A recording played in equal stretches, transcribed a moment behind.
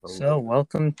So,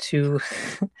 welcome to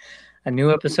a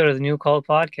new episode of the New Call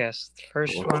podcast.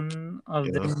 First Well, one of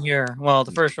the yeah, new year. Well,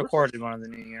 the first recorded one of the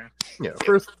new year. yeah.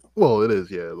 First, well, it is.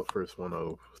 Yeah, the first one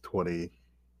of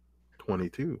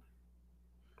 2022.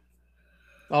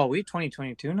 Oh, we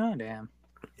 2022 now? Damn.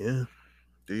 Yeah,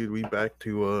 dude, we back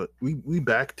to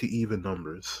even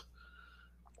numbers.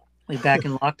 We back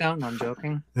in lockdown? No, I'm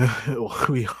joking. Well,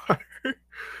 we are.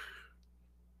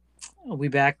 We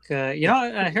back.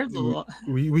 I heard the.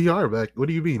 We are back. What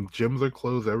do you mean? Gyms are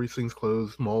closed. Everything's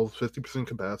closed. Malls 50%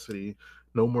 capacity.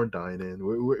 No more dining.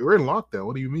 We're in lockdown.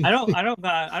 What do you mean? I don't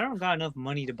got enough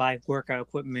money to buy workout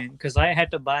equipment because I had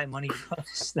to buy money for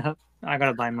stuff. I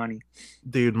gotta buy money.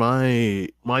 Dude, my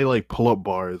like pull up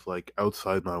bar is like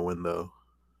outside my window,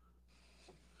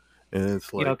 and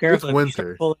it's like it's Careful if you start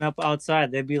winter. pulling up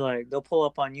outside, they'll pull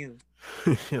up on you.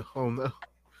 Oh no.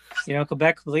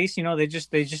 Quebec police, they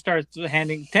just start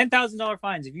handing $10,000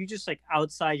 fines if you just like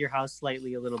outside your house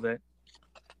slightly a little bit.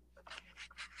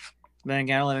 But then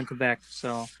again, I live in Quebec,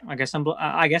 so I guess I'm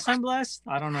blessed.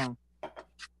 I don't know.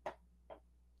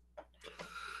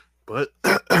 But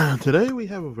today we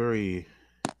have a very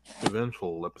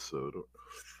eventful episode.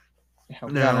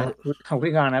 We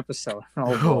got an episode.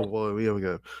 Oh boy, we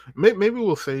go. Maybe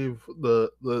we'll save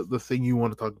the thing you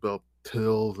want to talk about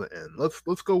till the end.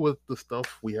 Let's go with the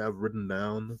stuff we have written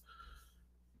down.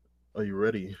 Are you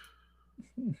ready?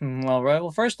 Well, right.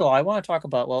 Well, first of all, I want to talk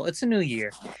about. Well, it's a new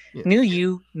year, Yeah. new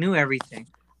you, new everything.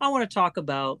 I want to talk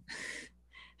about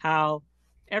how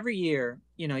every year,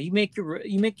 you make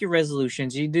your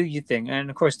resolutions, you do your thing, and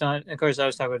of course, I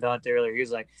was talking with Dante earlier. He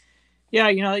was like, "Yeah,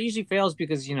 it usually fails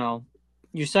because you're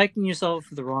psyching yourself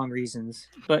for the wrong reasons."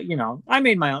 But I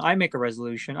make a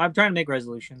resolution. I'm trying to make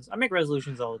resolutions. I make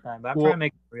resolutions all the time, but I'm trying to Well,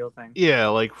 make a real thing. yeah,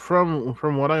 like from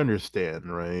what I understand,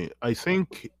 right? I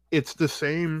think it's the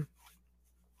same.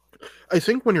 I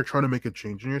think when you're trying to make a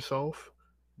change in yourself,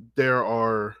 there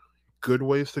are good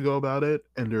ways to go about it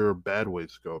and there are bad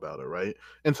ways to go about it, right?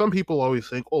 And some people always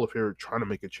think, oh, if you're trying to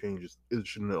make a change, it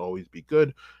shouldn't always be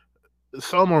good.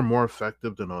 Some are more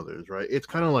effective than others, right? It's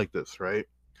kind of like this, right?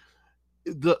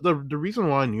 The reason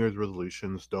why New Year's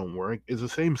resolutions don't work is the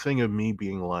same thing of me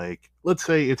being like, let's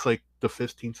say it's like the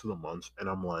 15th of the month, and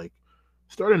I'm like,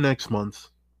 starting next month,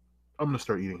 I'm gonna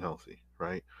start eating healthy,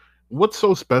 right? What's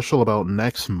so special about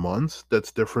next month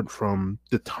that's different from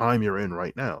the time you're in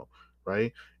right now,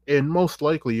 right? And most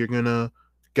likely you're gonna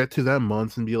get to that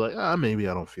month and be like, maybe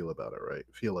I don't feel about it, right?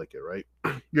 Feel like it, right?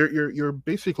 You're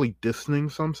basically distancing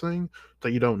something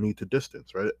that you don't need to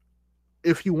distance, right?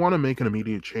 If you want to make an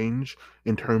immediate change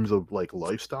in terms of like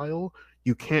lifestyle,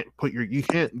 you can't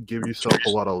give yourself a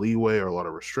lot of leeway or a lot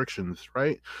of restrictions,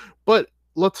 right? But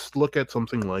let's look at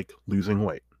something like losing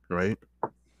weight, right?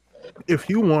 If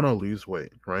you want to lose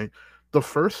weight, right, the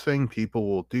first thing people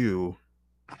will do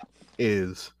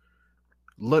is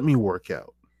let me work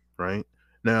out, right?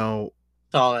 Now,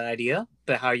 Solid idea,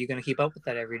 but how are you going to keep up with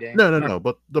that every day? no.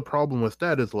 But the problem with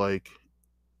that is like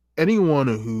anyone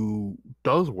who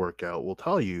does work out will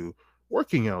tell you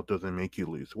working out doesn't make you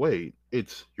lose weight.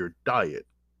 It's your diet.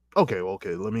 Okay, well,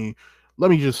 okay. Let me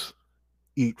just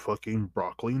eat fucking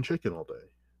broccoli and chicken all day,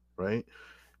 right?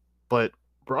 But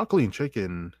broccoli and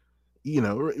chicken,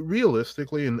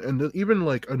 realistically, and even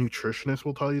like a nutritionist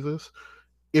will tell you this.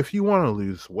 If you want to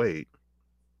lose weight,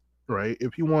 right?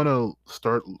 If you want to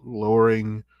start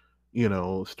lowering,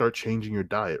 start changing your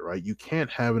diet, right? You can't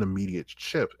have an immediate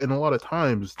shift. And a lot of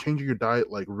times, changing your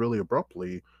diet like really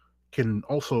abruptly can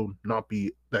also not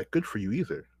be that good for you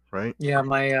either, right? Yeah,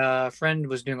 my friend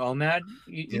was doing OMAD.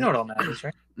 You Yeah. know what OMAD is,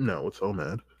 right? No, it's so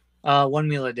mad. 1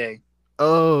 meal a day.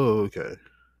 Oh, okay.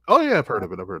 Oh yeah, I've heard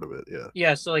of it. I've heard of it. Yeah.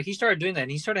 Yeah, so like he started doing that,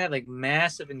 and he started having like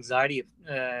massive anxiety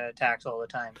attacks all the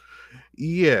time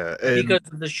Yeah, and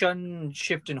because of the sudden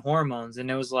shift in hormones.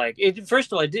 And it was like,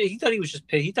 first of all, he thought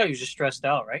he thought he was just stressed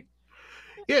out, right?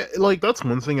 yeah, like that's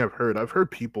one thing I've heard. I've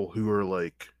heard people who are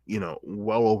like,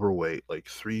 well overweight, like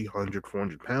 300,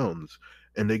 400 pounds,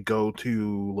 and they go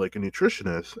to like a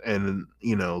nutritionist and,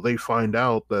 they find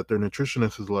out that their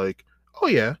nutritionist is like, oh,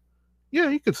 yeah, yeah,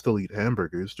 you could still eat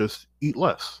hamburgers, just eat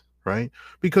less, right?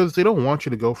 Because they don't want you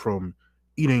to go from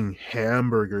eating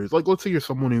hamburgers. Like, let's say you're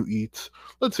someone who eats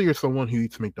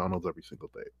McDonald's every single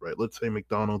day, right? Let's say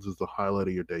McDonald's is the highlight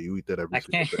of your day. You eat that every I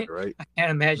single can't day, right? I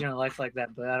can't imagine a life like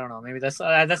that, but I don't know. Maybe There that's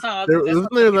isn't not there like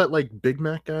it. that like Big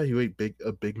Mac guy who ate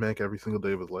a Big Mac every single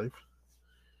day of his life.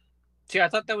 See, I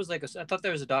thought I thought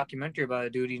there was a documentary about a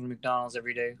dude eating McDonald's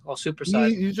every day, all He,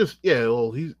 supersized. he's just yeah.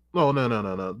 Well, he's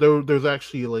no. There's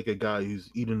actually like a guy who's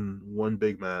eating one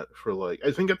Big Mac for like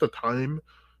I think at the time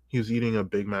he was eating a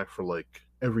Big Mac for like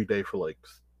every day for like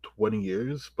 20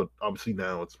 years, but obviously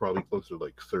now it's probably closer to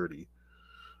like 30.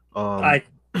 Um, I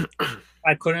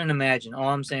I couldn't imagine. All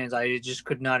I'm saying is I just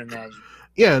could not imagine.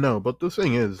 yeah, no, but the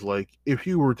thing is, like, if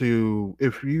your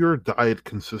diet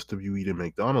consists of you eating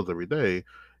McDonald's every day,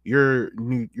 your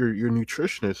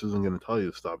nutritionist isn't going to tell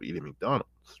you to stop eating McDonald's,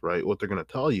 right? What they're going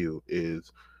to tell you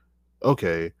is,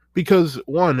 okay, because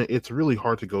one, it's really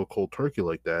hard to go cold turkey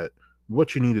like that.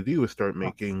 What you need to do is start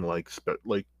making like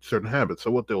certain habits.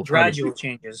 So what they'll try to do, Gradual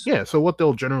changes. yeah. So what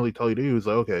they'll generally tell you to do is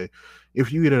like, okay,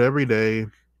 if you eat it every day,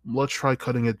 let's try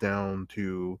cutting it down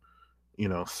to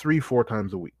 3-4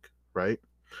 times a week, right?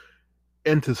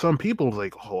 And to some people, it's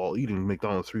like, oh, well, eating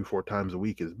McDonald's 3-4 times a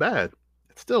week is bad.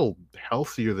 It's still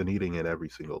healthier than eating it every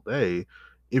single day.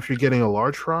 If you're getting a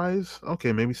large fries,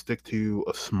 okay, maybe stick to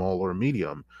a small or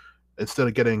medium. Instead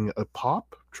of getting a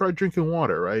pop, try drinking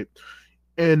water, right?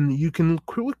 And you can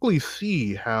quickly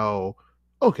see how,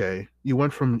 okay, you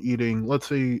went from eating, let's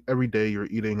say every day you're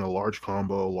eating a large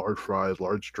combo, large fries,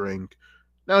 large drink.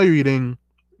 Now you're eating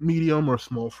medium or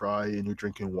small fry and you're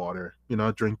drinking water. You're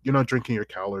not drinking your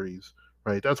calories,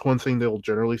 right? That's one thing they'll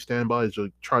generally stand by is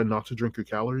like try not to drink your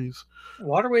calories.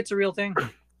 Water weight's a real thing.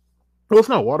 Well, it's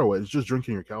not water weight, it's just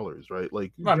drinking your calories, right?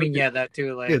 Like I mean, yeah, that too.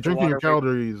 yeah, Like the drinking your water weight.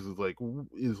 calories is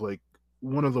like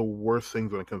one of the worst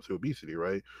things when it comes to obesity,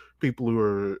 right? People who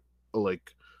are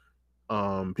like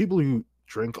people who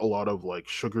drink a lot of like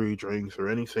sugary drinks or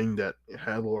anything that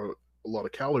have a lot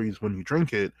of calories when you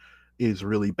drink it is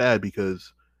really bad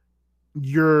because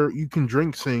you can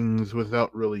drink things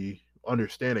without really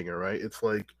understanding it, right? It's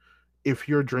like if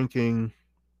you're drinking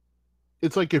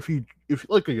it's like if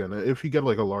like again, if you get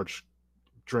like a large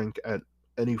drink at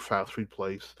any fast food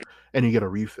place and you get a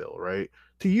refill, right?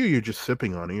 To you, you're just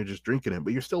sipping on it, you're just drinking it,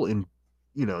 but you're still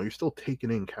you're still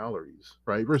taking in calories,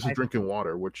 right? Versus I, drinking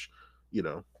water, which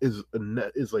is a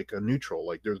net is like a neutral.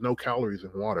 Like there's no calories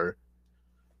in water.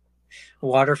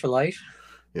 water for life.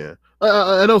 Yeah,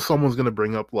 I know someone's gonna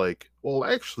bring up like, well,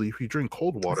 actually, if you drink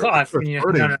cold water, it starts No,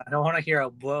 burning. no, I don't want to hear a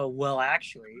well.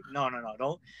 Actually, no,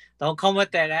 don't come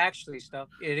with that actually stuff.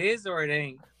 It is or it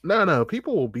ain't. No,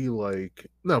 people will be like,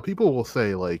 no, people will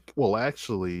say like, well,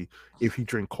 actually, if you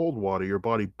drink cold water, your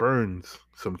body burns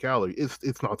some calories.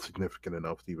 It's not significant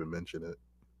enough to even mention it.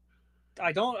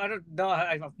 I don't know.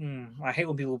 I hate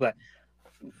when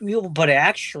but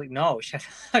actually, no.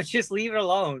 Just leave it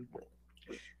alone.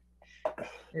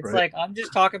 It's Right? like I'm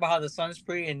just talking about how the sun's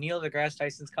pretty, and Neil deGrasse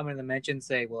Tyson's coming in the mention and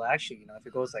say, "Well, actually, if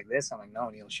it goes like this," I'm like, "No,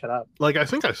 Neil, shut up." Like I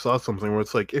think I saw something where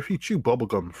it's like if you chew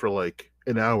bubblegum for like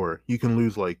an hour, you can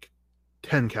lose like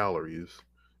 10 calories,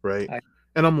 right? I,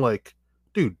 And I'm like,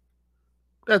 dude,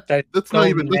 that's so that's not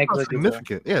negligible.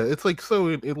 significant. Yeah, it's like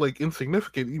so like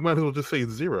insignificant. You might as well just say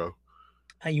it's zero,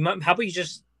 How about you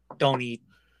just don't eat?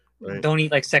 right? Don't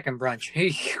eat like second brunch.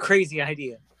 Crazy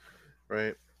idea.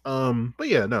 Right. But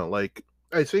yeah, no, like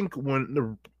I think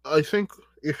I think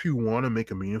if you want to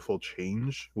make a meaningful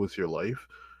change with your life,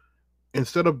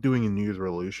 instead of doing a New Year's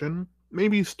resolution,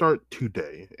 maybe start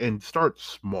today and start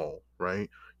small, right?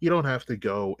 You don't have to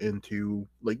go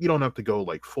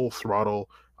like full throttle.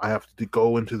 I have to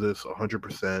go into this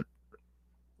 100%.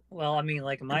 Well, I mean,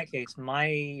 like in my case,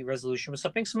 my resolution was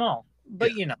something small, Yeah.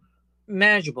 but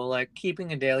manageable, like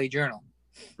keeping a daily journal.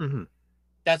 Hmm.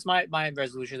 That's my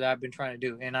resolution that I've been trying to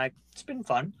do, and it's been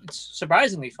fun. It's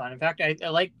surprisingly fun. In fact, I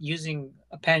like using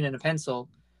a pen and a pencil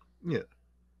Yeah.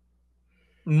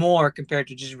 more compared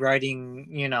to just writing,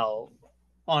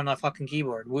 on a fucking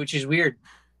keyboard, which is weird.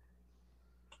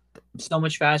 So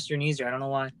much faster and easier. I don't know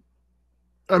why.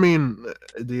 I mean,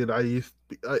 dude,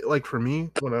 like for me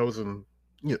when I was in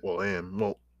yeah, well, I am.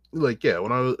 Well, like yeah,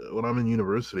 when I'm in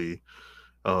university,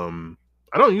 Um,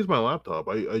 I don't use my laptop.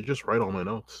 I just write all my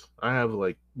notes. I have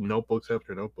like notebooks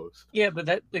after notebooks. Yeah, but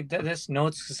this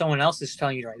notes someone else is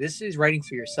telling you to write. This is writing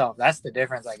for yourself. That's the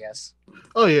difference, I guess.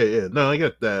 Oh yeah, yeah. No, I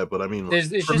get that, but I mean, like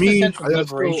It's for just a me, sense of I still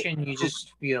liberation you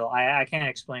just feel. I can't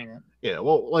explain it. yeah.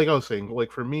 Well, like I was saying,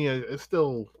 like for me, I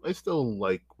still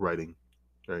like writing.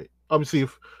 Right. Obviously,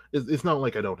 if it's not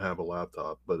like I don't have a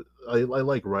laptop, but I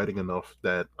like writing enough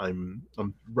that I'm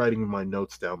writing my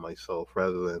notes down myself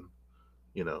rather than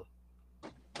you know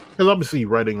because obviously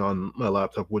writing on my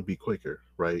laptop would be quicker,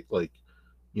 right? Like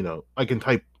I can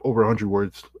type over 100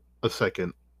 words a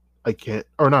second. I can't,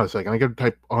 or not a second. I can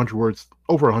type 100 words,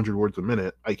 over 100 words a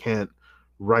minute. I can't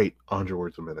write 100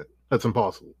 words a minute. That's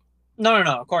impossible. No,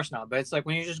 of course not. But it's like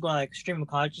when you're just going like stream of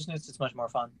consciousness, it's much more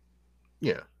fun.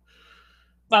 Yeah.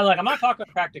 But like, I'm not talking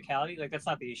about practicality. Like, that's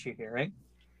not the issue here, right?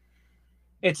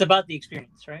 It's about the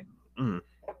experience, right? Mm.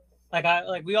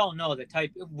 Like we all know that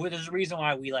there's a reason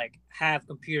why we like have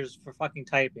computers for fucking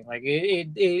typing. Like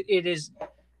it is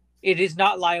it is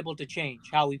not liable to change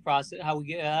how we process, how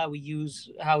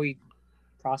we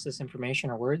process information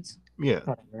or words. Yeah.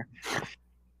 Whatever.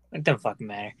 It doesn't fucking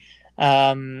matter.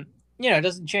 Um, it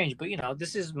doesn't change. But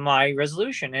this is my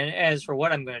resolution. And as for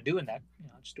what I'm going to do in that,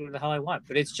 I'll just do what the hell I want.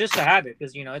 But it's just a habit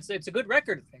because it's a good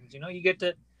record of things. You get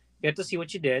to see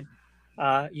what you did.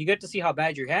 You get to see how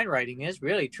bad your handwriting is.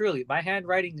 Really, truly, my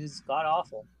handwriting is god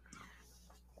awful.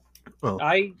 Well,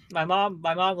 My mom,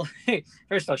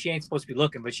 first of all, she ain't supposed to be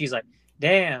looking, but she's like,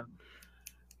 "Damn,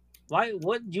 why?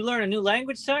 What? You learn a new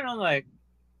language, son?" I'm like,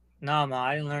 "Nah, ma,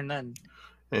 I didn't learn nothing."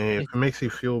 hey, if it makes you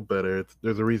feel better,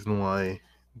 there's a reason why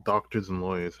doctors and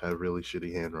lawyers have really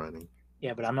shitty handwriting.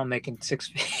 Yeah, but I'm not making six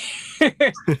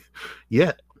figures.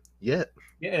 Yet. Yeah,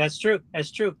 that's true.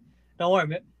 That's true. Don't worry,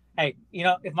 man. Hey,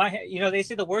 if they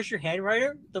say the worse your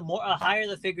handwriter, the more higher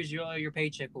the figures your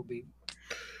paycheck will be.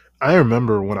 I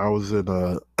remember when I was in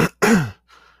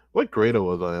what grade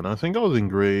was I in? I think I was in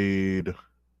grade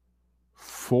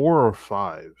 4 or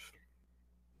 5.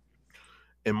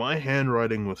 And my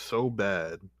handwriting was so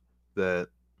bad that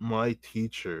my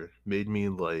teacher made me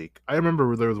I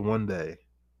remember there was one day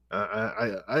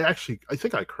I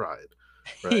think I cried.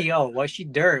 Right? Yo, what's she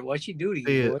dirt? What'd she do to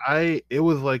you? It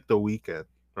was like the weekend,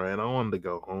 right? And I wanted to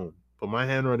go home, but my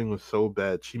handwriting was so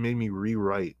bad. She made me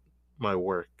rewrite my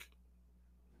work,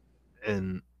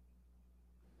 and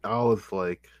I was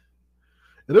like,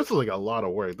 and this was like a lot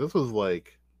of work. This was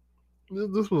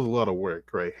a lot of work,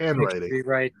 right? Handwriting. Make you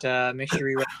rewrite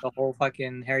the whole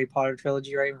fucking Harry Potter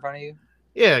trilogy right in front of you.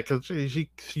 Yeah, because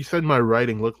she said my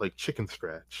writing looked like chicken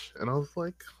scratch, and I was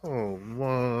like, oh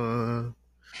man.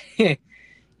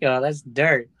 Yo, that's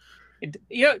dirt.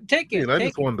 Take it. Dude, I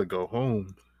just wanted to go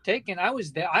home. I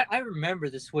was there. I remember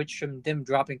the switch from them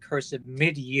dropping cursive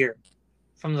mid-year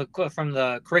from the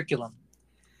curriculum.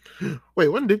 Wait,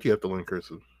 when did you have to learn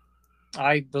cursive?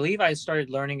 I believe I started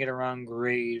learning it around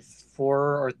grade 4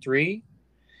 or 3.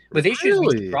 With issues, we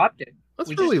Really? just dropped it. That's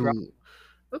We really. just dropped it.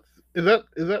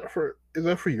 Is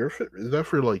that for your is that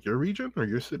for like your region or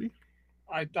your city?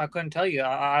 I couldn't tell you.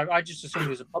 I just assumed it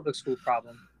was a public school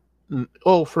problem.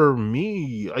 Oh, for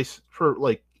me,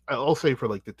 I'll say for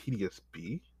like the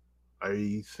TDSB,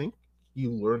 I think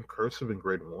you learn cursive in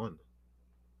grade 1.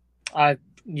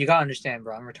 You gotta understand,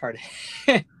 bro. I'm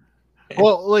retarded.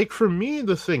 Well, like for me,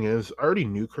 the thing is, I already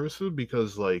knew cursive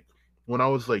because like when I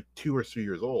was like 2 or 3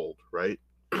 years old, right?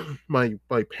 my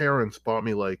parents bought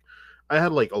me I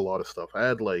had like a lot of stuff. I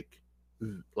had like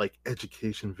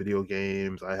education video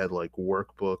games. I had like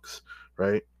workbooks,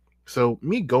 right? So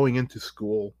me going into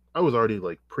school, I was already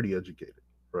like pretty educated,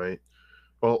 right?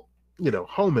 Well,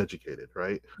 home educated,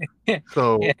 right?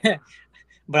 So Yeah.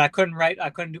 But I couldn't write. I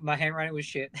couldn't do. My handwriting was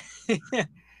shit.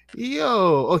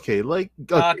 yo, okay, Okay,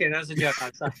 that was a joke.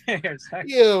 I'm sorry. I'm sorry.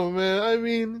 Yo,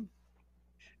 man.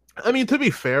 I mean, to be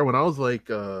fair, when I was like,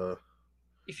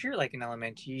 if you're like in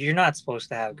elementary, you're not supposed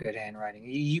to have good handwriting.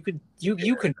 You could.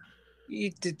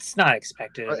 It's not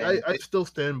expected. I still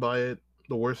stand by it.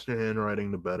 The worse your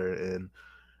handwriting, the better. And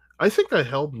I think I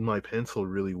held my pencil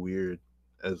really weird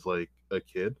as like a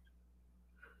kid.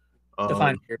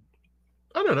 Define weird.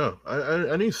 I don't know.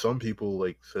 I knew some people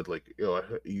like said like, yo,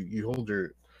 you hold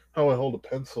how I hold a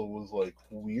pencil was like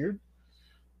weird,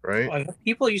 right?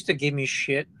 People used to give me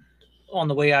shit on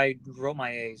the way I wrote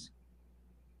my A's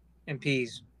and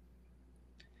P's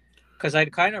because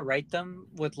I'd kind of write them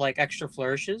with like extra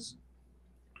flourishes.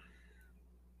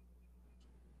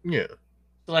 Yeah.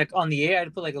 So like on the A,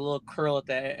 I'd put like a little curl at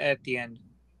the end.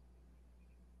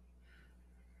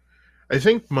 I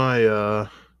think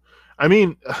I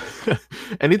mean,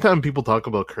 anytime people talk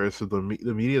about cursive, the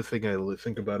media thing I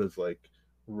think about is like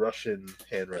Russian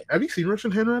handwriting. Have you seen Russian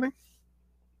handwriting?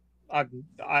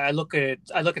 I look at it.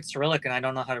 I look at Cyrillic and I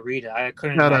don't know how to read it. I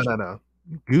couldn't. No.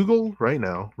 Google right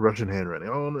now Russian handwriting.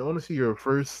 I want to see your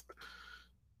first.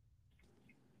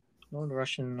 No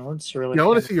Cyrillic. Yeah, I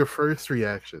want to see your first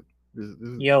reaction.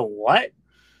 Yo, what?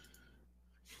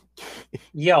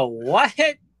 Yo, what?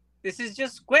 This is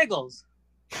just squiggles.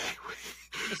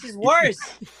 This is worse.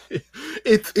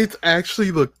 It's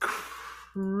actually the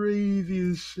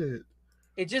craziest shit.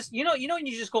 It just when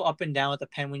you just go up and down with a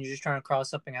pen when you're just trying to cross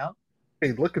something out.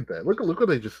 Hey, look at that! Look what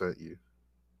I just sent you.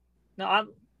 No,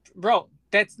 bro,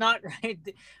 that's not right.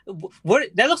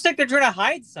 What? That looks like they're trying to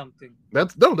hide something.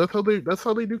 That's how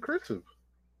they do cursive.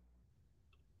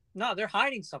 No, they're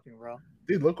hiding something, bro.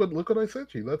 Dude, look what I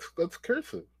sent you. That's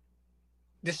cursive.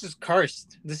 This is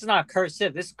cursed. This is not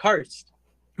cursive. This is cursed.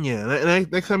 Yeah,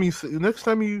 and next time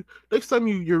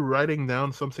you're writing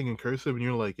down something in cursive and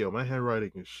you're like, yo, my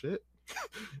handwriting is shit.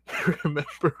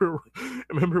 remember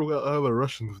how the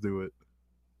Russians do it.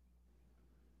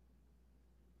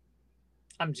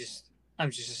 I'm just I'm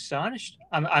just astonished.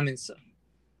 I'm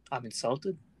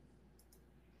insulted.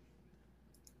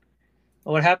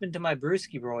 What happened to my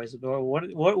brewski boys?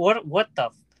 What the?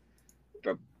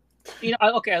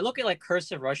 Okay, I look at like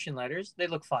cursive Russian letters. They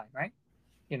look fine, right?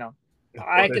 You know,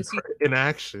 I But can see in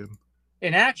action,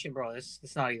 in action, bro.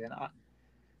 It's not even.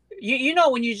 You know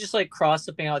when you just like cross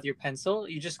something out with your pencil,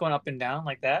 you're just going up and down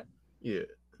like that. yeah,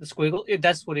 The squiggle.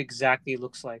 That's what exactly it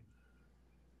looks like.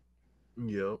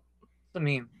 yep. It's a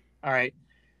meme. All right.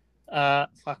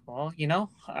 Fuck. Well,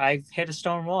 I've hit a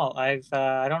stone wall. I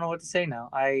don't know what to say now.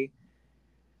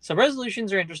 So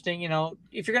resolutions are interesting.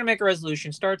 If you're gonna make a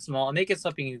resolution, start small and make it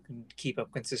something you can keep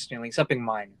up consistently, something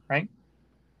minor, right?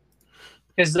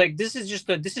 Because like this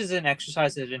is an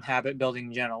exercise in habit building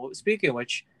in general. Speaking of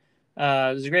which,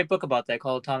 there's a great book about that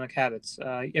called Atomic Habits.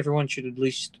 Everyone should at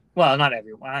least, well, not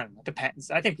everyone. I don't know. It depends.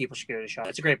 I think people should give it a shot.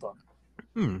 It's a great book.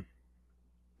 Hmm.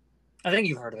 I think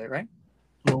you've heard of it, right?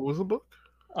 What was the book?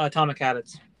 Atomic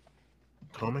Habits.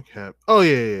 Atomic Habit. Oh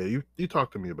yeah. You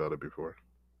talked to me about it before.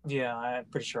 Yeah, I'm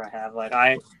pretty sure I have.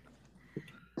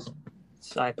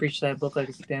 So I preach that book like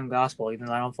it's the damn gospel, even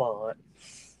though I don't follow it.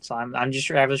 So I'm just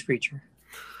your average preacher.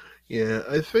 Yeah,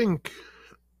 I think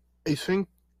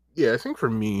yeah, I think for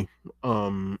me,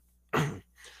 um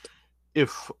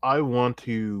if I want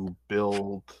to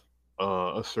build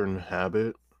a certain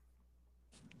habit,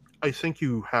 I think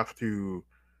you have to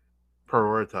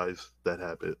prioritize that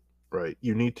habit, right?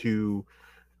 You need to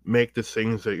make the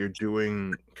things that you're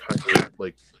doing kind of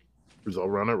like resolve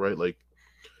around it, right? Like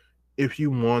if you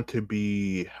want to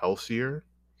be healthier,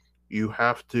 you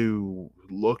have to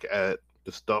look at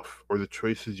the stuff or the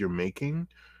choices you're making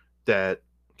that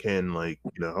can like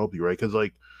help you, right? Because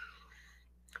like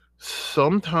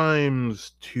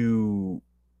sometimes to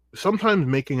sometimes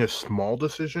making a small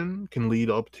decision can lead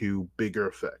up to bigger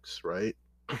effects, right?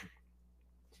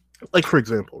 Like for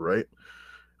example, right?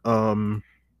 Um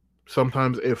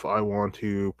Sometimes if I want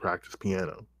to practice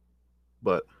piano,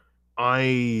 but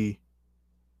I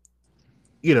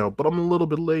but I'm a little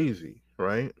bit lazy,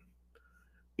 right?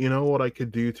 You know what I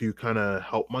could do to kind of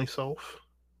help myself?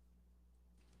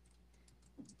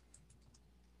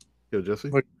 Yo, Jesse?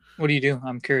 What do you do?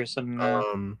 I'm curious.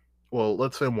 Um well,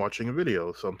 let's say I'm watching a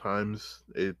video. Sometimes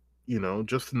it,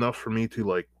 just enough for me to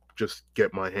like just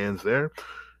get my hands there.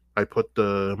 I put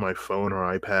the my phone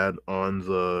or iPad on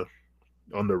the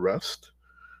rest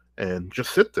and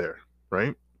just sit there,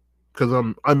 right? Because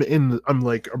I'm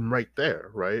right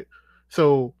there, right?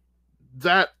 So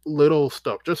that little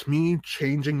stuff, just me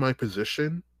changing my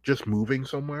position, just moving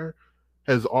somewhere,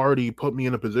 has already put me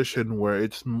in a position where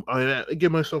I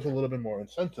give myself a little bit more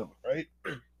incentive, right?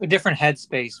 a different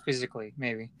headspace physically,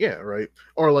 maybe. Yeah, right.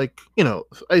 Or like,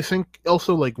 I think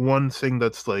also like one thing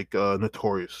that's like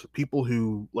notorious, people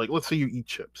who like let's say you eat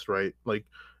chips, right? Like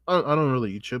I don't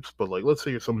really eat chips, but like let's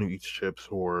say you're someone who eats chips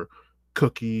or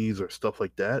cookies or stuff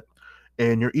like that,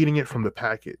 and you're eating it from the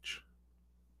package.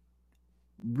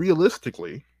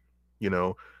 Realistically, you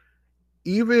know,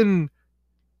 even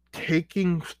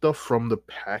taking stuff from the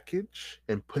package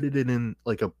and put it in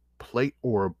like a plate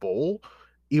or a bowl,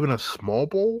 even a small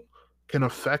bowl, can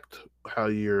affect how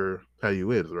you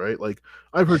is, right? Like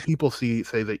I've heard people say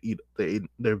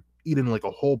they're eating like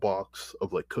a whole box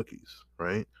of like cookies,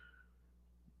 right?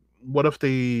 What if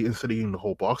they instead of eating the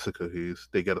whole box of cookies,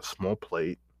 they get a small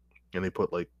plate and they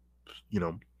put like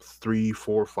 3,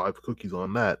 4, 5 cookies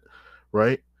on that,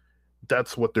 right?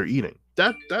 That's what they're eating.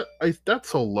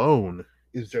 That's alone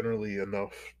is generally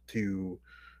enough to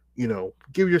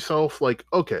give yourself like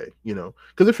okay,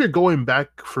 because if you're going back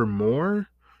for more,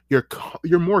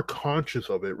 you're more conscious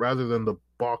of it rather than the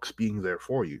box being there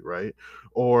for you, right?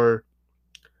 Or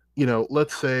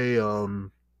let's say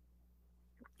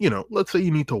let's say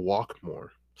you need to walk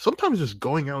more. Sometimes just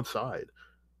going outside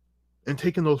and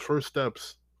taking those first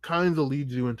steps kind of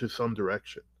leads you into some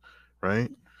direction, right?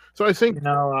 So I think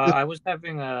I was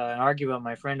having an argument with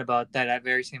my friend about that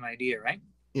very same idea, right?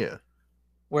 yeah,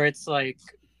 Where it's like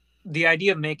the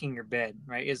idea of making your bed,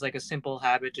 right, is like a simple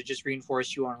habit to just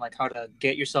reinforce you on like how to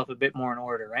get yourself a bit more in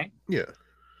order, right? yeah,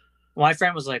 My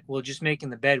friend was like, "Well, just making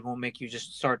the bed won't make you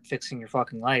just start fixing your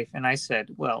fucking life." And I said,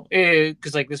 "Well,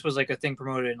 because like this was like a thing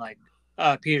promoted in like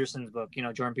Peterson's book,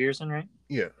 Jordan Peterson, right?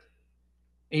 yeah.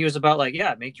 He was about like,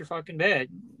 yeah, make your fucking bed,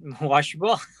 wash your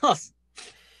balls,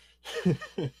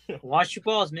 wash your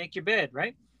balls, make your bed,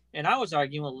 right?" And I was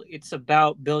arguing, well, it's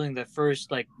about building the first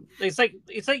like it's like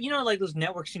like those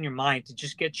networks in your mind to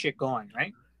just get shit going,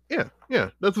 right? Yeah, yeah,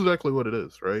 that's exactly what it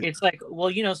is, right? It's like,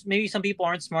 well, maybe some people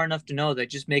aren't smart enough to know that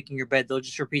just making your bed, they'll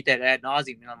just repeat that ad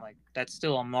nauseum. And I'm like, that's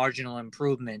still a marginal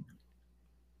improvement.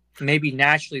 maybe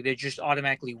naturally they just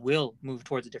automatically will move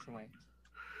towards a different way.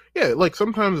 Yeah, like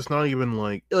sometimes it's not even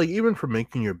like even for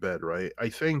making your bed, right? I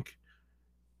think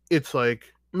it's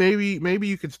like maybe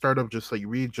you could start up just like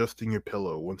readjusting your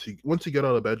pillow once you get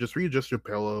out of bed, just readjust your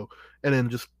pillow and then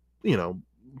just you know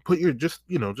put your just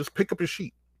pick up your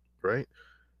sheet, right?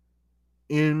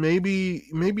 And maybe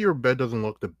your bed doesn't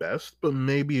look the best, but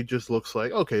maybe it just looks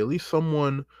like okay, at least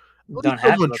Don't have to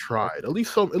someone look good. tried. At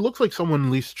least it looks like someone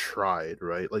at least tried,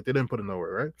 right? Like they didn't put in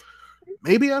nowhere, right?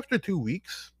 Maybe after 2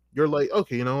 weeks, you're like,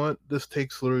 okay, you know what? This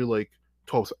takes literally like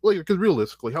 12 like because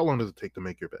realistically, how long does it take to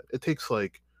make your bed? It takes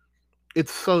like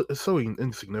it's so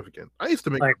insignificant. I used to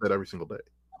make Like my bed every single day.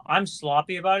 I'm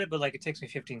sloppy about it, but like it takes me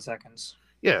 15 seconds.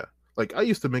 Yeah, like I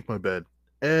used to make my bed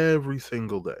every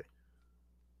single day,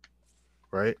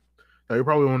 right? Now you're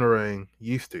probably wondering,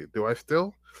 used to? Do I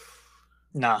still?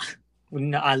 Nah,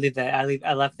 no, I left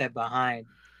that behind.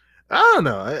 I don't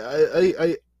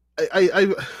know.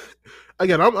 I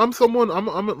again, I'm someone. I'm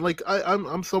like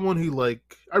I'm someone who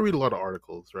like I read a lot of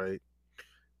articles, right?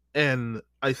 And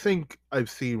I think I've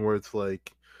seen where it's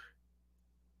like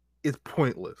it's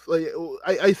pointless. Like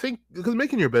I think because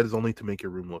making your bed is only to make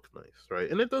your room look nice, right?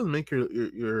 And it does make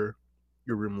your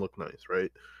room look nice,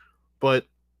 right? But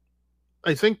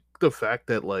I think the fact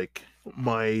that like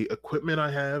my equipment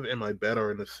I have and my bed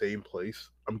are in the same place,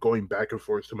 I'm going back and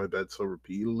forth to my bed so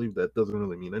repeatedly that doesn't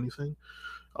really mean anything.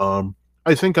 Um,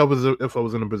 I think if I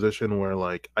was in a position where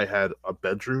like I had a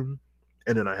bedroom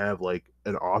and then I have like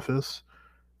an office,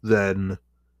 then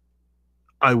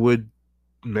I would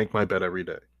make my bed every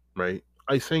day, right?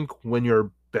 I think when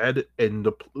your bed and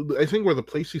I think where the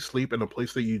place you sleep and the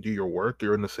place that you do your work,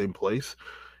 you're in the same place.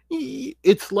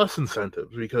 It's less incentive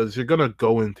because you're gonna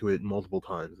go into it multiple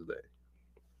times a day,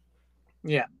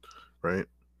 Yeah, right?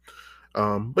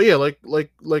 But yeah, like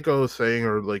I was saying,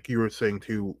 or like you were saying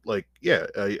too, like yeah,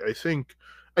 I think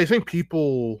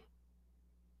people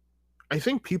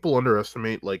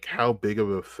underestimate like how big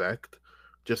of an effect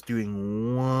just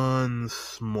doing one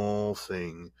small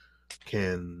thing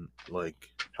can like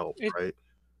help, it right?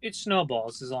 it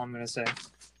snowballs is all I'm gonna say.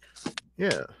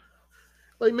 Yeah.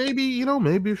 Like maybe,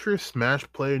 maybe if you're a Smash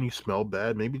player and you smell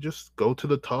bad, maybe just go to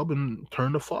the tub and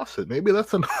turn the faucet. Maybe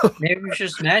that's enough. Maybe you should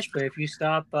smash, but if you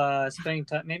stop spending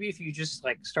time, maybe if you just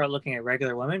like start looking at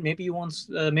regular women, maybe you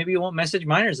won't message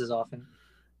minors as often.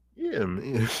 Yeah,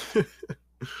 man.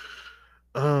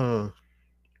 uh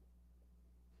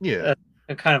yeah.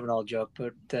 Uh, Kind of an old joke,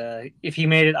 but if he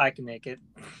made it, I can make it.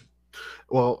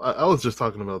 Well, I was just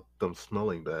talking about them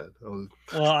smelling bad. I was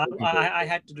Well, I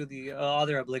had to do the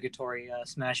other obligatory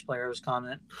Smash players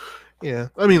comment. Yeah,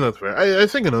 I mean that's fair. I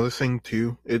think another thing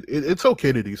too. It's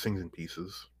okay to do things in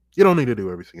pieces. You don't need to do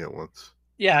everything at once.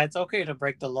 Yeah, it's okay to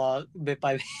break the law bit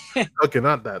by bit. Okay,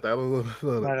 not that. That was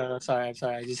No. Sorry, I'm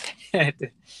sorry. I just had to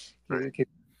right. keep.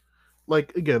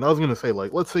 Like again, I was gonna say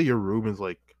like, let's say your room is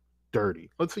like dirty.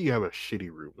 Let's say you have a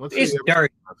shitty room. Let's say It's you have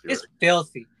dirty. a messy, It's right?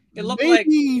 filthy. It looked like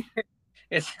Maybe,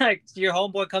 it's like your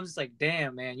homeboy comes. It's like,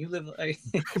 damn, man, you live like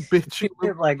bitch. you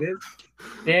live like this.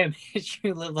 Damn, bitch,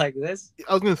 you live like this.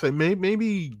 I was gonna say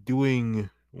maybe doing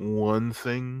one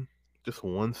thing, just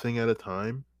one thing at a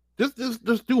time.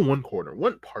 Just do one corner,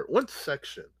 one part, one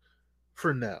section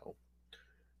for now,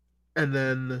 and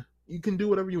then you can do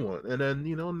whatever you want. And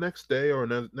then next day or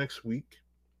next week,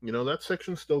 that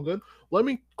section's still good. Let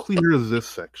me clear this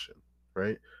section,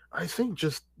 right? I think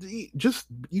just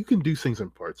you can do things in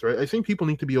parts, right? I think people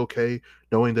need to be okay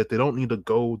knowing that they don't need to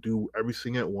go do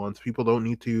everything at once. People don't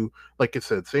need to, like I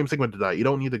said, same thing with the diet. You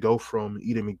don't need to go from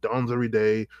eating McDonald's every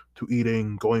day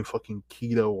to going fucking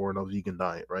keto or on a vegan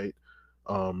diet, right?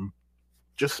 Um,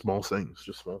 just small things,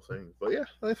 just small things. But yeah,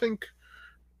 I think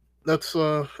that's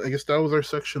I guess that was our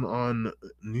section on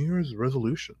New Year's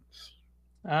resolutions.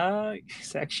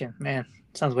 Section, man,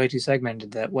 sounds way too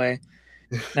segmented that way.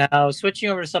 Now, switching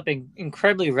over to something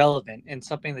incredibly relevant and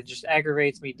something that just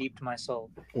aggravates me deep to my soul.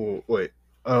 Oh, wait.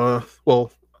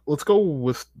 Well, let's go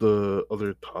with the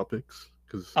other topics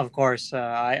because Of course,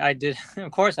 I did.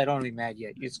 Of course, I don't want to be mad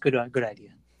yet. It's good idea.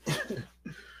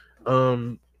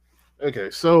 um okay,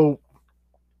 so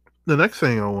the next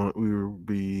thing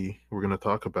we're gonna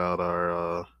talk about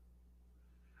are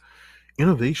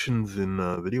innovations in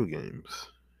video games.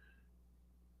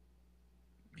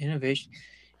 Innovation.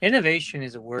 Innovation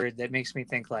is a word that makes me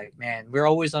think like, man, we're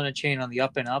always on a chain on the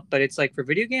up and up. But it's like for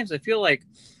video games, I feel like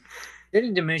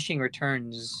getting diminishing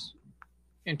returns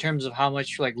in terms of how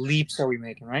much like leaps are we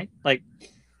making, right? Like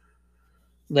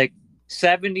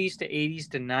 70s to 80s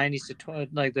to 90s to 12,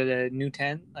 like the new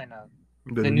 10. I know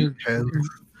The the new new tens,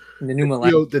 the new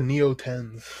millennium, the Neo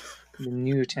tens. the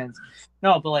new 10s.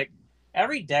 No, but like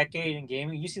every decade in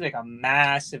gaming, you see like a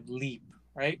massive leap,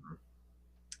 right?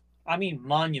 I mean,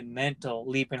 monumental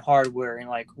leap in hardware and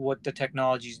like what the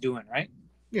technology's doing, right?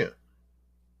 Yeah.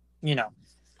 You know,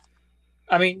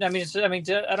 I don't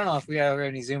know if we have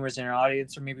any Zoomers in our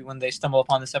audience, or maybe when they stumble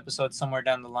upon this episode somewhere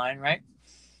down the line, right?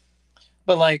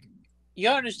 But like, you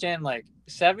gotta understand, like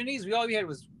 '70s, we all we had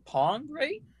was Pong,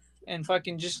 right? And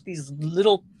fucking just these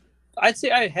little, I'd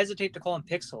say I hesitate to call them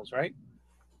pixels, right?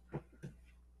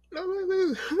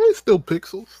 No, they're still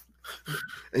pixels,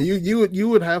 and you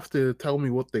would have to tell me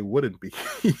what they wouldn't be.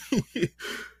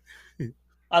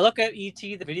 I look at ET,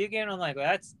 the video game, and I'm like,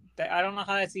 well, I don't know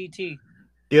how that's ET.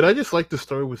 Dude, I just like the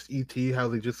story with ET, how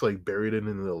they just like buried it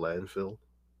in the landfill.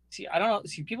 See, I don't know.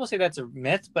 See, people say that's a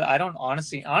myth, but I don't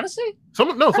honestly.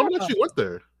 Someone I don't actually went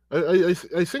there.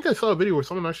 I think I saw a video where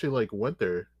someone actually like went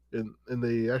there and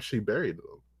they actually buried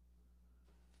them.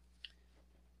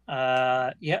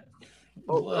 know. Yeah.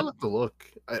 Oh, I'll have to look.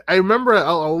 I remember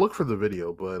I'll look for the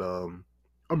video, but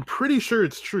I'm pretty sure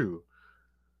it's true.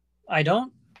 I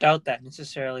don't doubt that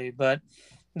necessarily, but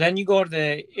then you go to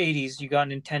the '80s. You got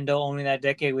Nintendo owning that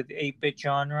decade with the 8-bit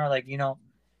genre, like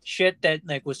shit that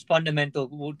like was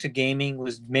fundamental to gaming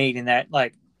was made in that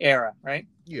like era, right?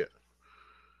 Yeah.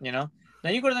 You know.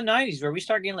 Then you go to the '90s where we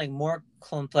start getting like more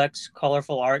complex,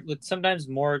 colorful art with sometimes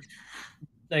more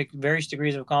like various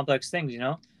degrees of complex things.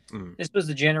 Mm. This was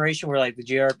the generation where like the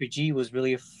JRPG was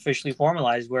really officially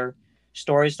formalized, where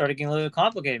stories started getting a little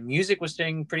complicated. Music was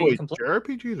staying pretty Wait, complete.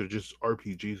 JRPGs or just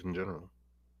RPGs in general?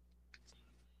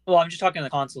 Well, I'm just talking in the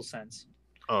console sense.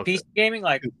 Oh, okay. PC gaming,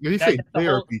 like You say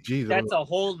whole JRPGs, that's a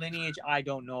whole lineage I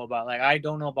don't know about. Like I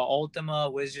don't know about Ultima,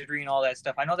 Wizardry, and all that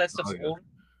stuff. I know that stuff's oh, yeah. old,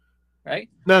 right?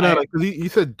 No, I because you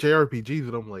said JRPGs,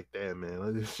 and I'm like, damn,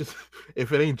 man, it's just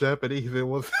if it ain't Japanese, it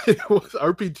was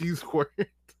RPGs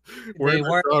were they in the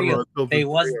weren't genre real. until They the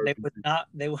was they was JRPG. not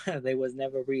they was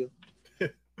never real.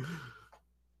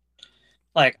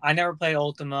 Like I never played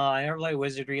Ultima. I never played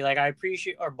Wizardry. Like I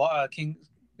appreciate or King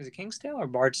is it King's Tale or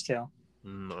Bard's Tale?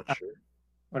 Not sure.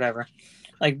 Whatever.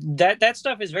 Like that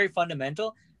stuff is very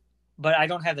fundamental, but I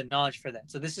don't have the knowledge for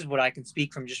that. So this is what I can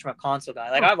speak from just from a console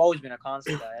guy. Like I've always been a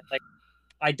console guy. Like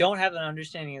I don't have an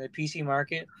understanding of the PC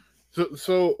market.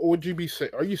 So would you be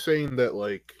saying? Are you saying that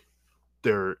like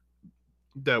there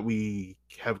that we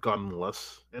have gotten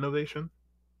less innovation?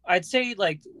 I'd say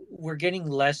like we're getting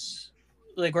less,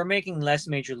 like we're making less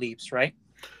major leaps, right?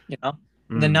 You know,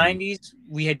 in the Mm. '90s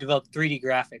we had developed 3D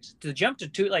graphics. The jump to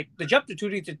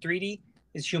 2D to 3D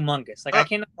is humongous. Like I Uh,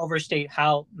 cannot overstate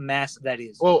how massive that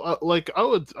is. well, like I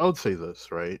would say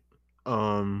this, right?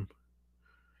 Um,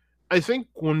 I think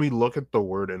when we look at the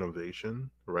word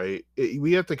innovation, right,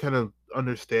 we have to kind of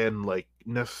understand like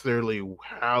necessarily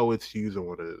how it's used and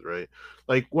what it is, right?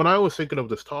 Like when I was thinking of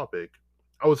this topic,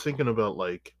 I was thinking about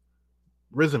like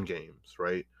rhythm games,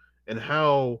 right? And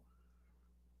how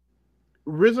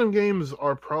rhythm games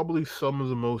are probably some of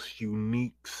the most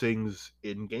unique things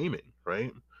in gaming,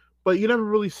 right? But you never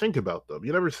really think about them.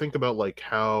 You never think about like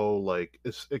how like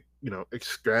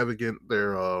extravagant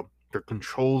their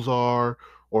controls are,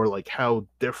 or like how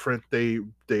different they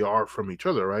are from each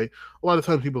other, right? A lot of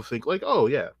times people think like, oh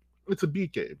yeah, it's a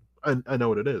beat game. I know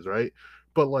what it is, right?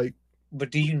 But like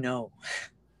But do you know?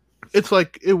 it's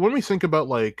like when we think about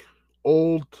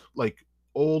old like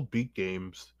old beat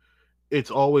games,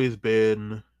 it's always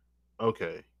been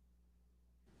okay,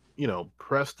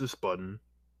 press this button,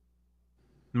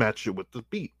 match it with the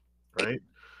beat, right?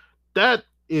 That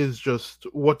is just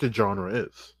what the genre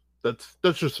is. That's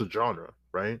just a genre,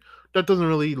 right? That doesn't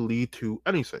really lead to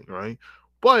anything, right?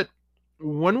 But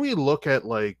when we look at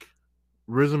like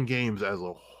rhythm games as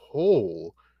a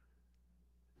whole,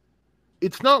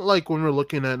 it's not like when we're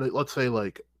looking at let's say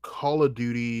like Call of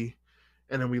Duty,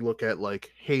 and then we look at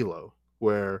like Halo,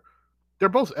 where they're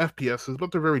both FPSs,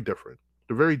 but they're very different.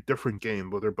 They're very different games,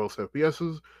 but they're both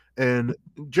FPSs, and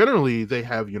generally they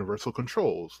have universal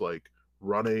controls like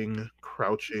running,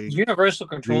 crouching, Universal loot,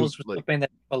 controls was like something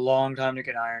that took a long time to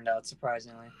get ironed out,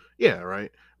 surprisingly. yeah,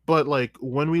 right. But like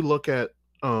when we look at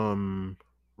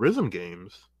rhythm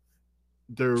games,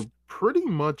 they're pretty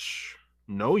much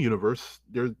no universe.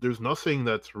 There's nothing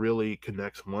that's really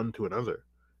connects one to another,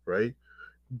 right?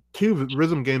 Two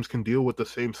rhythm games can deal with the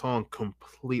same song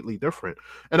completely different.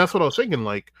 And that's what I was thinking.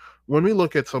 Like when we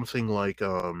look at something like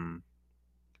okay,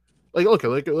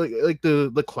 like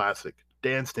the classic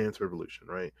Dance Dance Revolution,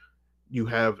 right? You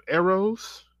have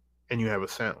arrows and you have a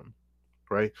sound,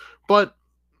 right? But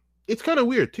it's kind of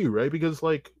weird too, right? Because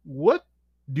like what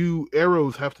do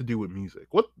arrows have to do with music?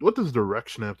 What does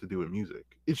direction have to do with music?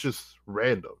 It's just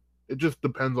random. It just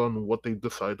depends on what they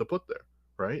decide to put there,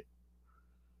 right?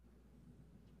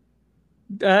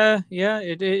 Yeah,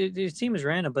 it seems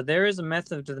random, but there is a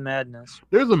method to the madness.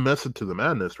 There's a method to the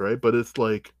madness, right? But it's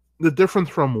like the difference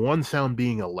from one sound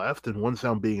being a left and one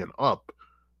sound being an up.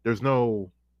 There's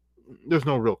no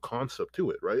real concept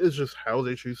to it, right? It's just how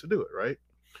they choose to do it, right?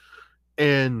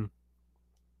 And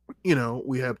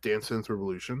we have Dance Dance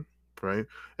Revolution, right?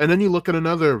 And then you look at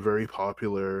another very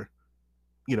popular,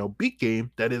 beat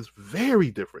game that is very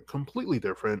different, completely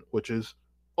different, which is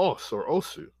Os or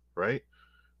Osu, right?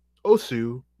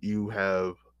 Osu, you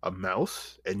have a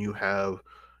mouse and you have,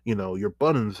 your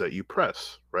buttons that you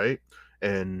press, right?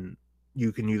 And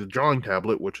you can use a drawing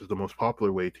tablet, which is the most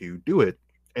popular way to do it.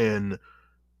 And,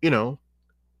 you know,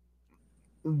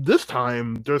 this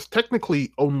time there's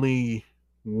technically only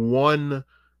one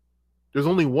there's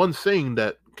only one thing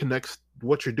that connects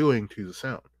what you're doing to the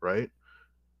sound, right?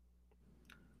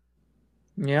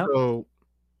 Yeah. So,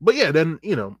 but yeah, then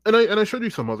and I showed you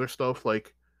some other stuff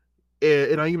like,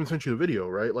 and I even sent you the video,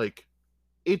 right? Like,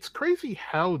 it's crazy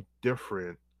how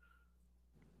different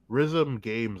rhythm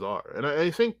games are, and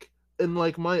I think, and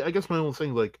like I guess my own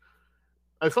thing, like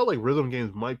I felt like rhythm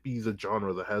games might be the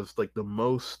genre that has like the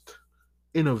most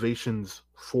innovations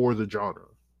for the genre.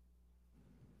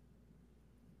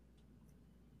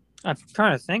 I'm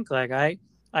trying to think. Like I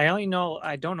don't know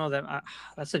that.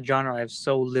 That's a genre I have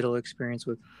so little experience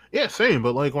with. Yeah, same.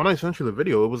 But like when I sent you the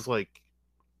video, it was like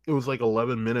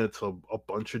 11 minutes of a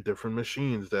bunch of different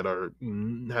machines that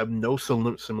have no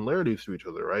similarities to each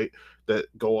other, right? That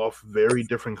go off very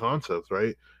different concepts,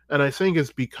 right? And I think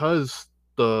it's because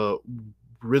the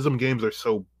rhythm games are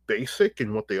so basic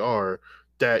in what they are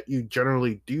that you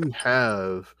generally do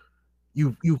have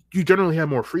you generally have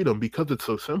more freedom because it's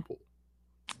so simple.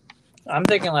 I'm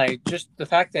thinking like just the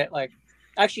fact that like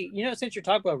actually, since you're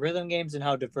talking about rhythm games and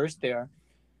how diverse they are,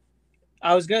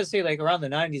 I was gonna say like around the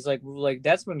 '90s, like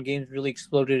that's when games really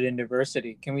exploded in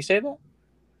diversity. Can we say that?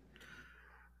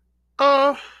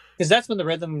 Uh Because that's when the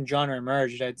rhythm genre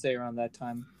emerged. I'd say around that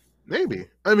time. Maybe.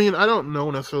 I mean, I don't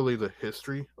know necessarily the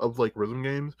history of like rhythm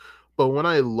games, but when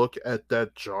I look at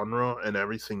that genre and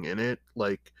everything in it,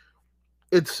 like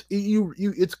it's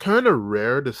kind of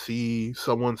rare to see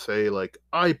someone say like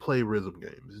I play rhythm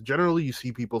games. Generally, you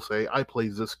see people say I play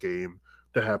this game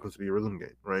that happens to be a rhythm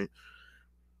game, right?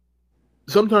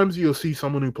 Sometimes you'll see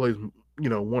someone who plays,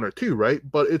 one or two, right?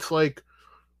 But it's like,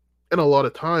 and a lot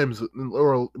of times,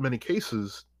 or many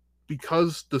cases,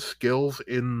 because the skills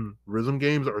in rhythm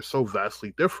games are so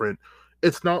vastly different,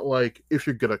 it's not like if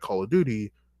you're good at Call of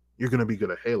Duty, you're gonna be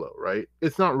good at Halo, right?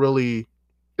 It's not really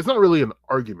an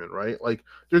argument, right? Like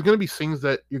there's gonna be things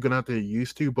that you're gonna have to get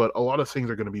used to, but a lot of things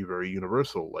are gonna be very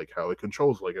universal, like how it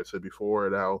controls, like I said before,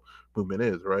 and how movement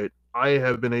is, right? I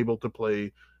have been able to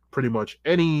play pretty much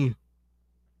any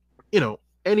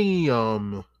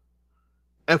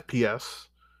FPS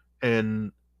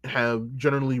and have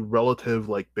generally relative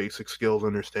like basic skills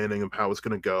understanding of how it's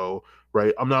going to go,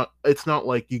 right? It's not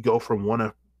like you go from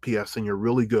one FPS and you're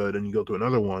really good and you go to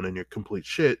another one and you're complete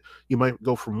shit. You might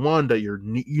go from one that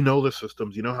the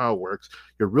systems, you know how it works,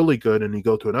 you're really good, and you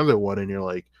go to another one and you're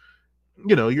like,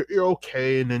 you're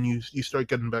okay, and then you start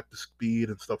getting back to speed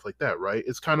and stuff like that, right?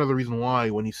 It's kind of the reason why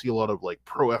when you see a lot of like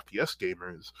pro FPS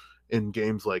gamers in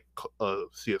games like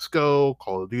CS:GO,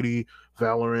 Call of Duty,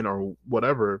 Valorant, or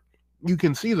whatever, you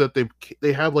can see that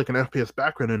they have like an FPS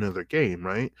background in their game,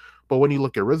 right? But when you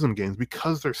look at rhythm games,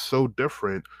 because they're so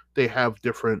different, they have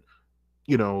different,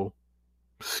 you know,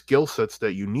 skill sets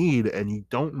that you need, and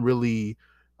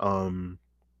um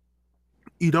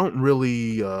you don't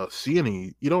really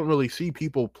see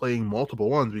people playing multiple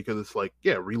ones because it's like,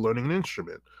 yeah, relearning an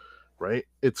instrument, right?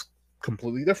 It's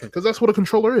completely different because that's what a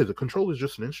controller is. A controller is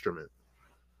just an instrument.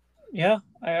 Yeah,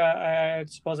 I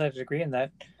suppose I have to agree in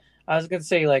that. I was gonna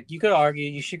say like you could argue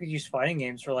you should use fighting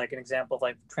games for like an example of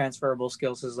like transferable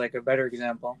skills is like a better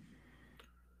example.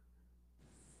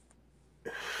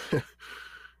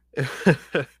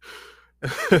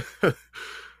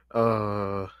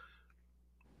 uh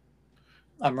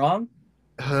I'm wrong.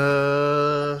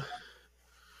 uh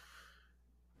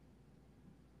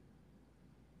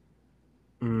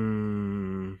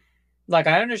mm, Like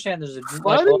I understand there's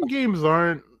like Fighting games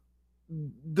aren't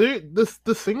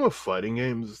the thing with fighting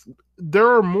games, there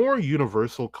are more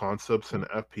universal concepts in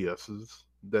FPSs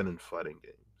than in fighting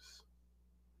games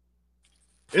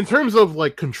in terms of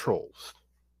like controls.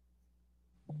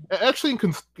 Actually,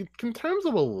 in terms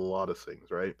of a lot of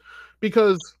things, right?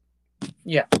 Because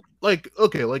yeah. like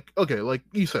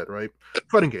you said, right?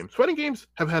 Fighting games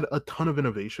have had a ton of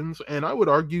innovations, and I would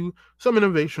argue some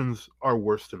innovations are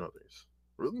worse than others.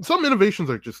 Some innovations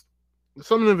are just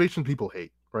some innovations people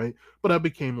hate, right? But that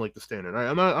became like the standard. Right?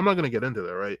 I'm not gonna get into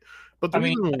that, right? But the I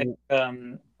mean, reason,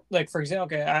 like for example,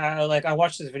 okay, I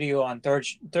watched this video on third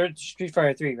Street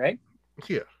Fighter 3, right?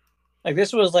 yeah, Like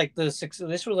this was like this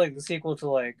was like the sequel to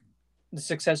like the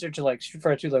successor to like Street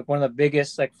Fighter 2, like one of the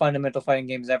biggest like fundamental fighting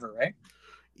games ever, right?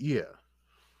 yeah,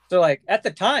 So like at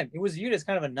the time, it was viewed as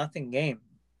kind of a nothing game.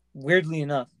 Weirdly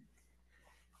enough,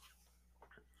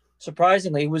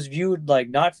 surprisingly, it was viewed like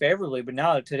not favorably, but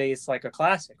now today it's like a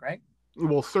classic, right?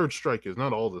 well, Third Strike is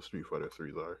not all the Street Fighter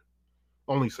threes are.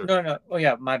 Only Third. No, no. Oh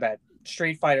yeah, my bad.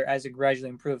 Street Fighter as it gradually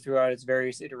improved throughout its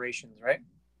various iterations, right?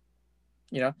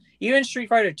 Even Street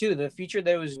Fighter 2, the feature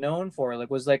that it was known for like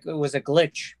it was a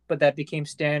glitch, but that became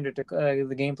standard to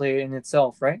the gameplay in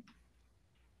itself, right?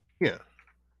 Yeah,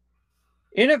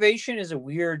 Innovation is a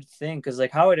weird thing because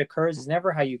like how it occurs is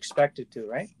never how you expect it to,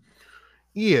 right?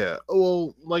 yeah.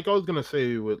 Well, like I was gonna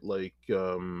say with like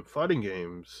fighting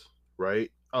games,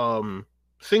 right?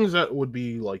 Things that would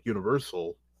be like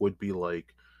universal would be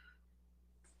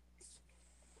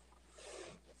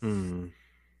hmm,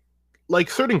 like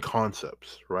certain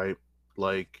concepts, right?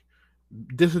 Like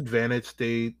disadvantage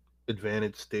state,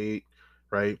 advantage state,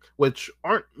 right? Which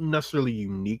aren't necessarily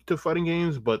unique to fighting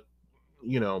games, but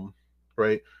you know,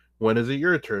 right? When is it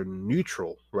your turn?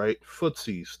 Neutral, right?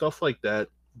 Footsie, stuff like that,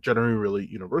 generally really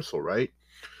universal, right?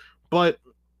 But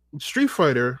Street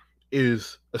Fighter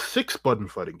is a 6 button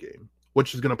fighting game,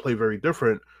 which is going to play very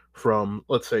different from,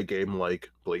 let's say, a game like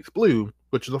Blaze Blue,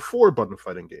 which is a 4 button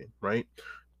fighting game, right?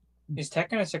 Is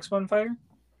Tekken a 6-1 fighter?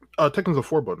 Tekken's a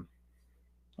 4 button,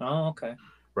 Oh, okay.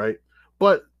 right?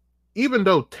 But even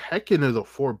though Tekken is a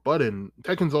 4 button,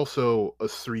 Tekken's also a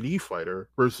 3D fighter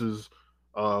versus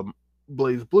um,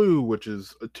 Blaze Blue, which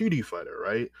is a 2D fighter,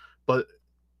 right? But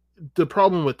the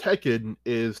problem with Tekken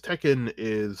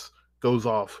is goes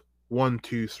off 1,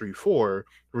 2, 3, 4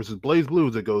 versus Blaze Blue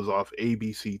is it goes off A,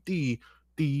 B, C, D,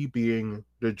 D being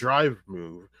the drive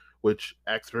move, which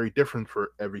acts very different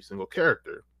for every single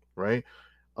character, right?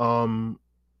 Um,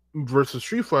 versus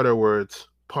Street Fighter where it's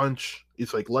punch,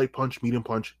 it's like light punch, medium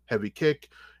punch, heavy kick,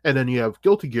 and then you have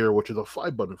Guilty Gear, which is a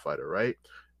 5 button fighter, right?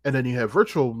 And then you have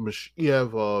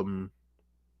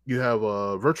you have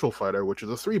a Virtual Fighter, which is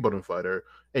a 3 button fighter,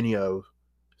 and you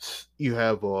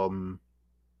have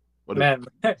what is Man,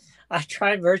 I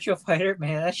tried Virtual Fighter.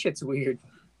 Man, that shit's weird.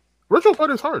 Virtual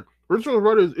Fighter is hard. Virtual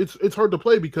Fighter is it's hard to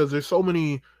play because there's so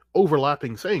many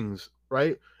overlapping things,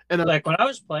 right? And Like when I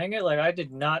was playing it, like I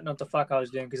did not know what the fuck I was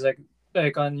doing because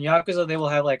like on Yakuza they will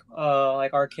have like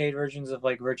arcade versions of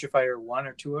like Virtua Fighter 1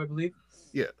 or 2, I believe.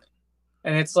 yeah,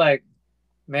 And it's like,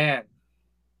 man,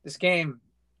 this game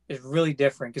is really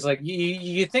different because like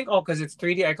you think, oh, because it's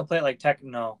 3D I can play it like Tekken.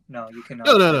 No, you no,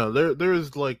 cannot. no, Like, no. There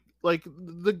is like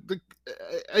the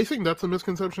I think that's a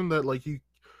misconception that like you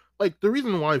like the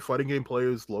reason why fighting game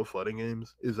players love fighting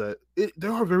games is that they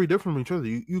are very different from each other.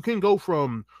 You can go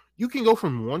from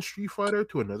one Street Fighter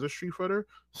to another Street Fighter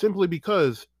simply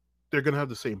because they're gonna have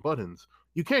the same buttons.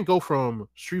 You can't go from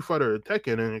Street Fighter to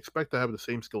Tekken and expect to have the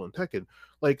same skill in Tekken.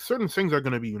 Like certain things are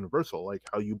gonna be universal, like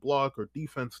how you block or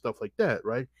defense, stuff like that,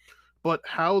 right? But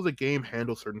how the game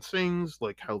handles certain things,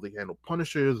 like how they handle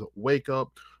punishes, wake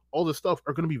up, all this stuff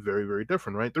are going to be very, very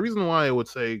different, right? The reason why I would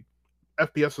say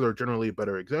FPSs are generally a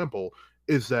better example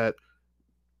is that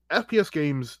FPS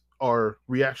games are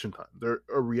reaction time. They're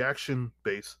a reaction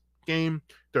based game.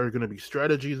 There are going to be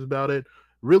strategies about it.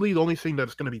 Really, the only thing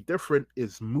that's going to be different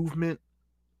is movement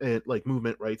and like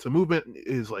movement, right? So movement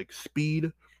is like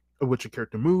speed of which a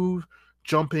character move,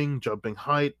 jumping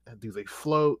height, do they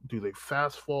float, do they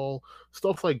fast fall,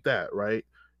 stuff like that, right?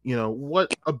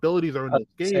 What abilities are in those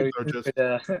say games we are we just could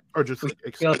are just we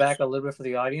like should scale back a little bit for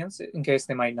the audience in case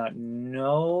they might not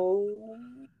know.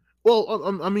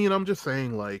 well, I mean, I'm just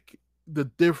saying like the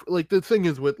thing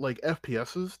is with like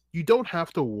FPSs, you don't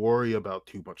have to worry about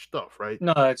too much stuff, right?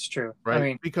 No, that's true. I Right?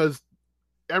 mean, Because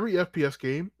every FPS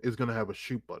game is going to have a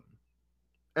shoot button.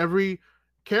 Every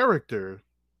character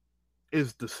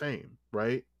is the same,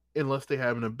 right? Unless they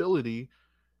have an ability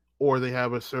or they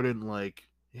have a certain like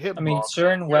hitbox.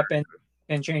 certain weapons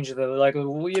can change the like.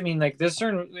 I mean, like there's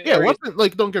certain Yeah, areas. weapon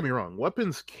like don't get me wrong,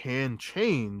 weapons can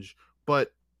change,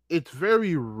 but it's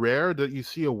very rare that you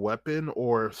see a weapon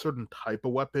or a certain type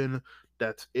of weapon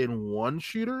that's in one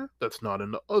shooter that's not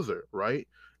in the other, right?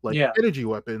 Like Yeah, energy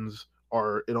weapons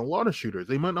are in a lot of shooters.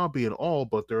 They might not be in all,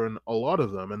 but they're in a lot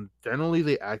of them, and generally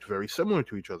they act very similar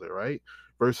to each other, right?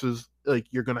 Versus like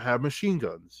you're gonna have machine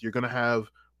guns, you're gonna have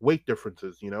weight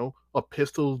differences, a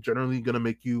pistol generally gonna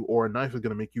make you or a knife is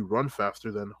gonna make you run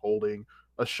faster than holding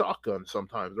a shotgun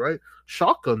sometimes, right?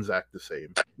 Shotguns act the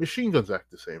same, machine guns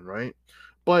act the same, right?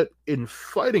 But in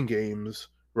fighting games,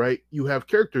 right? You have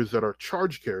characters that are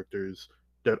charge characters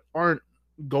that aren't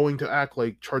going to act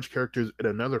like charge characters in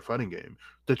another fighting game.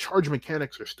 The charge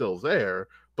mechanics are still there,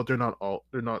 but they're not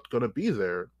going to be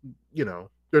there,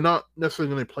 they're not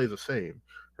necessarily going to play the same,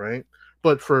 right?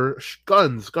 But for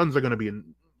guns are going to be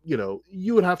in,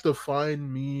 you would have to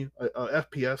find me a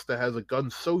FPS that has a gun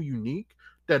so unique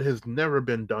that has never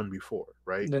been done before,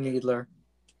 right? The Needler.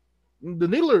 The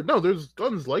Needler, no, there's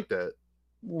guns like that.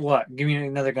 What? Give me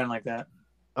another gun like that.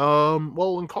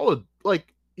 Well, in Call of,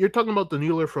 like, you're talking about the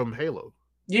Needler from Halo.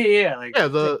 Yeah, yeah, like Yeah, a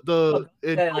gun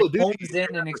in that Call like of Duty, homes in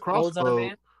they and had the explodes on a crossbow.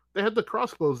 man. They had the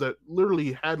crossbows that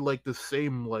literally had like the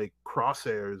same like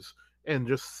crosshairs and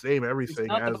just same It's everything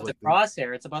not as about the like the.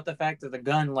 crosshair. It's about the fact that the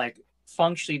gun like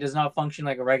functionally does not function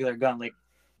like a regular gun. Like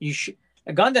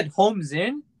a gun that homes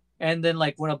in and then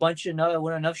like when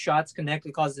enough shots connect,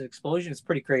 it causes an explosion. It's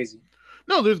pretty crazy.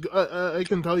 No, there's I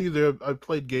can tell you there. I've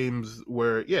played games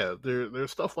where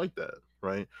there's stuff like that,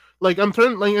 right? Like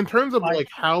like in terms of I like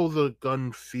how the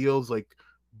gun feels, like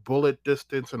bullet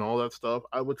distance and all that stuff.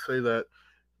 I would say that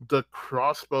the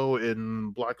crossbow in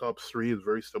Black Ops 3 is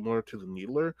very similar to the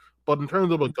Needler, but in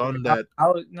terms of a gun that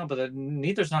no, but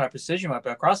neither's not a precision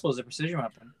weapon. A crossbow is a precision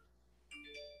weapon.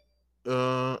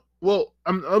 well,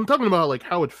 I'm talking about like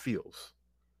how it feels,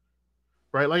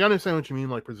 right? Like I understand what you mean,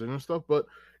 like precision stuff, but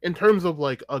in terms of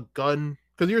like a gun,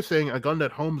 because you're saying a gun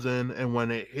that homes in and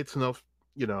when it hits enough,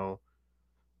 you know,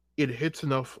 it hits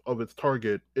enough of its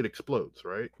target, it explodes,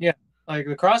 right? Yeah, like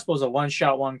the crossbow is a one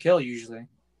shot, one kill usually.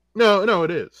 No,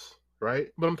 it is, right?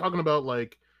 But I'm talking about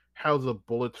like how the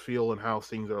bullets feel and how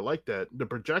things are like that. The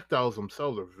projectiles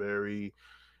themselves are very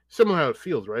similar how it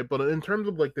feels, right? But in terms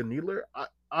of like the Needler,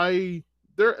 I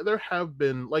there have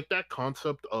been like that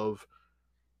concept of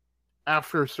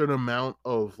after a certain amount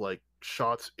of like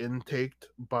shots intaked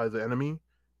by the enemy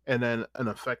and then an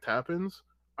effect happens.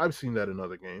 I've seen that in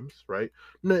other games, right?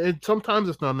 Sometimes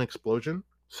it's not an explosion.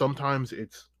 Sometimes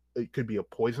it could be a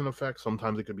poison effect.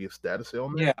 Sometimes it could be a status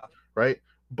ailment, Yeah, right? I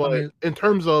But mean, in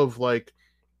terms of like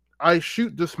I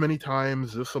shoot this many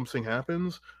times, this something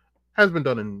happens, has been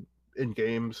done in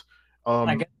games.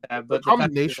 I Um, get that, the but the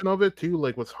fact that combination of it too,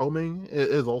 like with homing,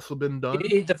 has also been done.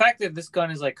 the fact that this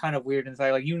gun is like kind of weird in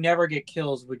fact, like you never get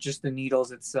kills with just the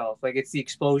needles itself. Like it's the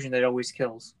explosion that always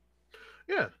kills.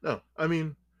 Yeah, no, I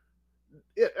mean,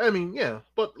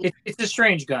 but It's a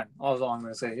strange gun. All I'm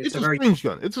gonna say. It's it's a a very strange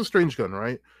gun. It's a strange gun,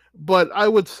 right? But I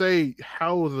would say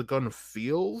how the gun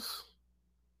feels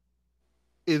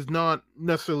is not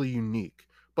necessarily unique,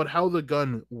 but how the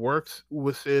gun works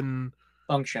within,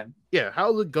 function. yeah,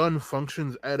 how the gun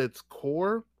functions at its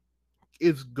core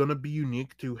is gonna be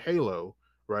unique to Halo,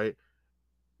 right?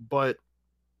 But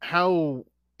how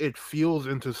it feels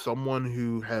into someone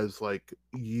who has like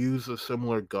used a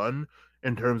similar gun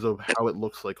in terms of how it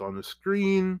looks like on the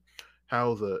screen,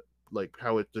 how the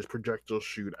how it just projectiles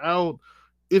shoot out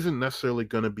isn't necessarily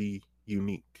going to be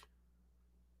unique.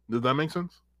 Does that make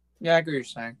sense? Yeah, I agree what you're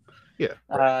saying. Yeah.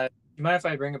 Right. You mind if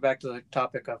I bring it back to the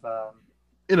topic of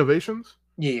Innovations.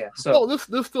 yeah, yeah. So Well, this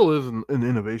still isn't an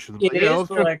innovation, it but yeah, I is, was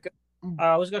but trying. like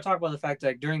I was gonna talk about the fact that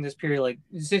like, during this period, like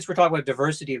since we're talking about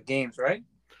diversity of games, right?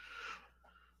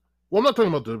 Well, I'm not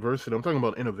talking about diversity. I'm talking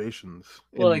about innovations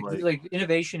Well, in like. like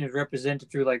innovation is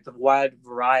represented through like the wide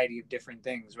variety of different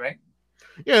things, right?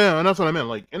 Yeah, and that's what I meant.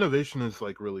 Like innovation is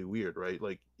like really weird, right?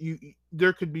 Like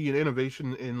there could be an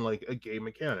innovation in like a game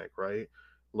mechanic, right?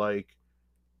 Like,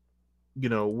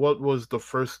 what was the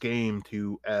first game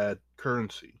to add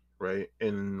currency, right?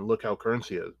 And look how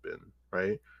currency has been,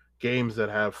 right? Games that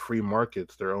have free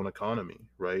markets, their own economy,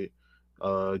 right?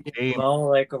 Game, Well,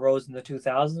 like arose in the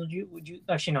 2000s. Would you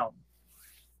actually no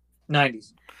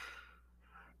 90s?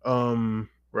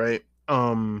 right?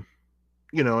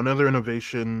 Another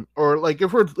innovation, or like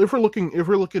if we're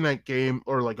looking at game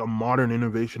or like a modern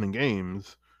innovation in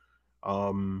games,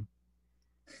 um,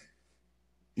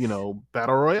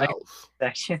 battle royales.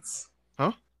 Microtransactions.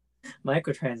 Huh?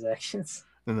 Microtransactions.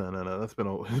 No. It's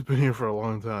been here for a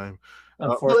long time.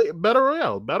 Unfortunately, Battle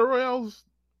royales,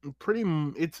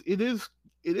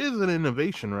 it is an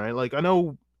innovation, right? Like I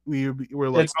know we're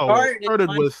like, it oh, well, it started in started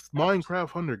with Minecraft. Minecraft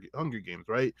Hunger Games,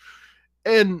 right?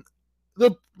 And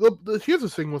the here's the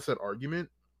thing with that argument,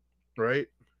 right?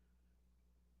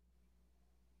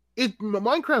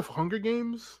 Minecraft Hunger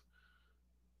Games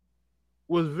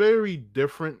was very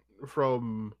different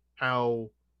from how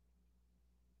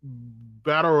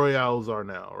battle royales are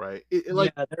now, right? Yeah,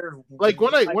 they're Like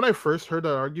when I first heard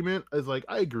that argument, I was like,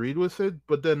 I agreed with it,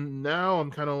 but then now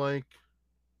I'm kind of like,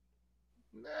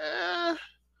 nah,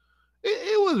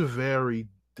 it was very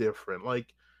different.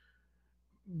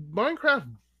 Minecraft,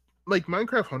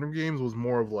 Minecraft Hunger Games was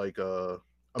more of like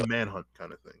a manhunt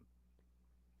kind of thing.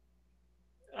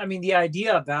 I mean, the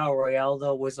idea of battle royale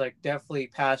though was like definitely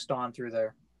passed on through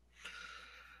there.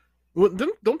 Well,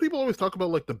 don't people always talk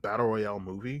about like the battle royale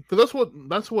movie? Because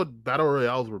that's what battle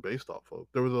royales were based off of.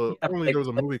 There was Yeah, there was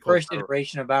a like movie the called first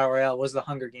iteration of battle royale was the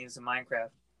Hunger Games in Minecraft.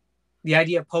 The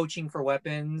idea of poaching for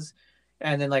weapons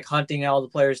and then like hunting all the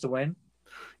players to win.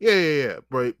 Yeah,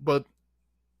 right. But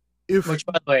if Which,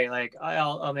 by the way, like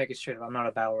I'll make it straight up. I'm not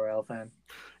a battle royale fan.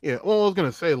 yeah, well, I was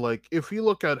gonna say like if you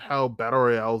look at how battle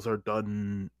royales are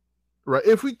done, right?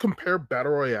 If we compare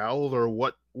battle royales or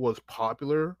what was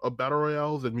popular of battle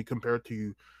royales and we compare it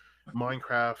to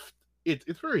Minecraft,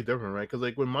 it's very different, right? Because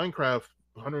like when Minecraft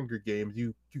Hunger Games,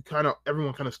 you kind of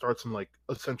everyone kind of starts in like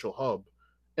a central hub,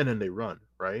 and then they run,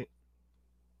 right?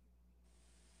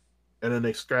 And then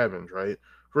they scavenge, right?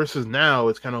 Versus now,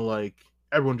 it's kind of like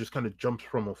everyone just kind of jumps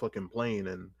from a fucking plane,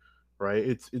 and right,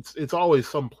 it's always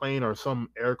some plane or some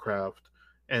aircraft,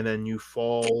 and then you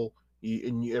fall,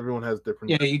 everyone has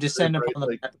different, Yeah, you descend right? upon the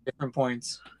Like map at different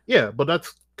points. yeah, but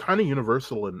that's kind of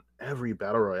universal in every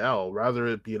battle royale, rather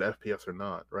it be an FPS or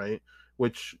not, right?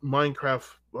 Which Minecraft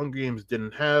Hunger Games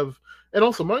didn't have, and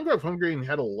also Minecraft Hunger Games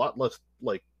had a lot less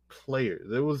like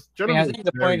players. It was I mean, I generally think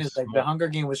the very point is like the small. Hunger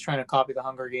Game was trying to copy the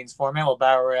Hunger Games format, while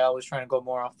Battle Royale was trying to go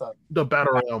more off The the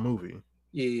battle royale movie,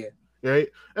 yeah. right?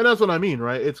 And that's what I mean,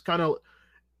 right? It's kind of,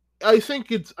 I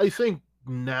think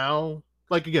now,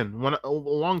 like again, when a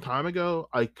long time ago,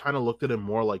 I kind of looked at it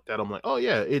more like that. I'm like, oh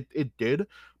yeah, it did,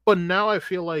 but now I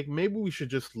feel like maybe we should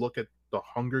just look at the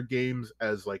Hunger Games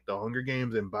as like the Hunger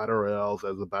Games and battle royales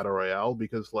as a battle royale,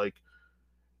 because like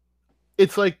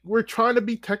it's like we're trying to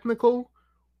be technical,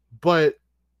 but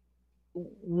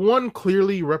one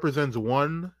clearly represents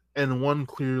one and one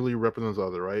clearly represents the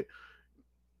other, right?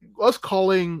 Us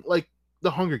calling like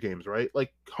the Hunger Games, right?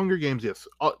 Like Hunger Games, yes,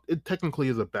 it technically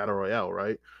is a battle royale,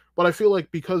 right? But I feel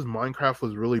like because Minecraft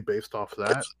was really based off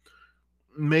that,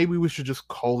 maybe we should just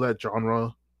call that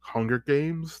genre Hunger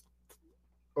Games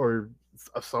or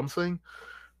something.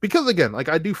 Because again, like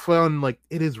I do find like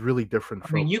it is really different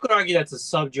I mean, from. you could argue that's a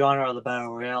subgenre of the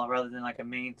Battle Royale rather than like a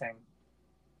main thing.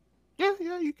 Yeah,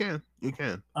 you can.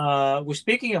 Well,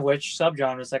 speaking of which,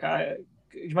 subgenres, like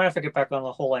you mind if I get back on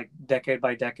the whole like decade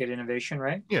by decade innovation,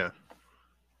 right? Yeah.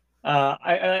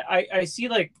 I see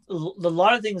like a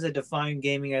lot of things that define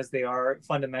gaming as they are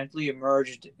fundamentally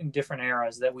emerged in different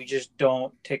eras that we just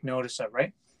don't take notice of,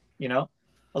 right? You know,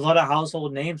 a lot of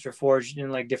household names are forged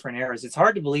in like different eras. It's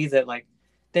hard to believe that like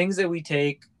things that we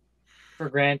take for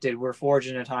granted were forged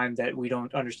in a time that we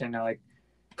don't understand now. Like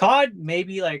COD,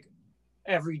 maybe like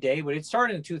every day, but it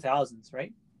started in the 2000s,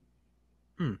 right?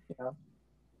 Hmm. You know,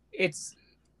 it's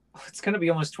it's going to be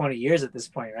almost 20 years at this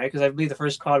point, right? Because I believe the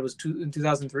first COD was in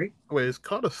 2003. Wait, is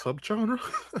COD a subgenre?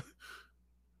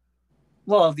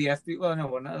 Well, of the FB, well, no,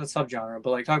 well, not a subgenre, but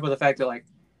like talk about the fact that like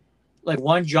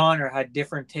one genre had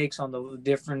different takes on the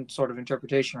different sort of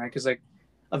interpretation, right? Because like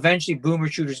eventually boomer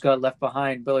shooters got left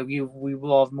behind, but like we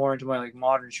evolved more into more like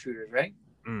modern shooters, right?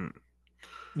 Hmm.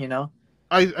 You know,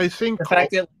 I think the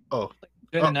fact that oh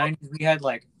during uh, the 90s we had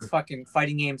like fucking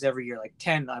fighting games every year, like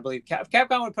 10, I believe.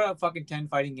 Capcom would put out fucking 10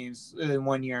 fighting games in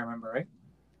 1 year. I remember, right?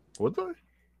 would they?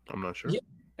 I'm not sure. Yeah,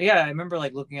 yeah. I remember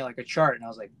like looking at like a chart and I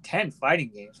was like, 10 fighting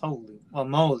games, holy well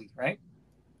moly, right?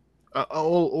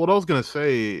 What I was gonna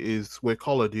say is with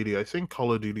Call of Duty, I think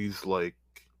Call of Duty's like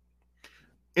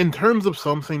in terms of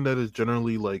something that is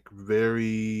generally like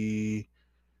very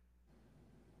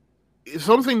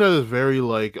something that is very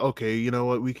like okay, you know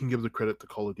what, we can give the credit to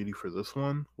Call of Duty for this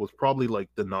one was probably like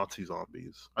the Nazi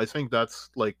zombies. I think that's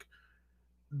like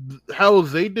how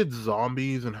they did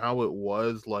zombies and how it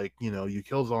was like you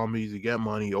kill zombies, you get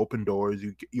money, you open doors,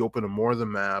 you open more of the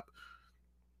map.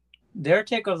 Their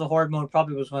take of the horde mode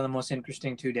probably was one of the most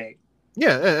interesting to date.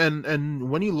 Yeah, and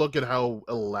when you look at how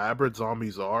elaborate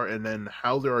zombies are, and then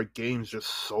how there are games just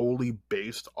solely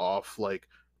based off like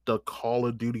the Call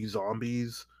of Duty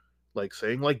zombies, like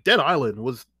saying like Dead Island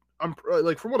was, I'm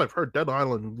like from what I've heard, Dead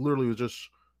Island literally was just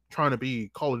trying to be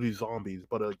Call of Duty zombies,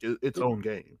 but its own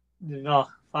game. Oh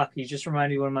fuck! You just reminded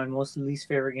me of one of my most least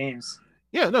favorite games.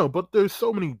 Yeah, no, but there's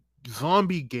so many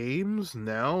zombie games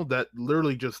now that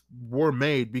literally just were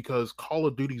made because Call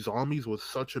of Duty Zombies was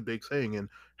such a big thing, and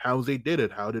how they did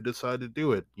it, how they decided to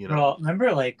do it, Bro, I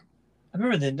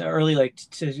remember the early like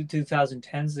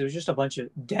 2010s. There was just a bunch of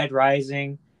Dead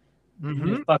Rising,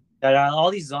 Hmm.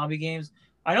 all these zombie games.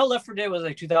 I know Left 4 Dead was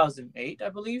like 2008, I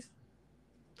believe.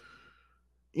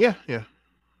 Yeah.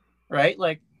 Right?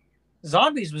 Like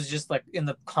zombies was just like in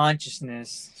the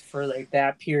consciousness for like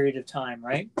that period of time,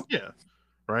 right? Yeah,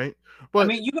 right. I But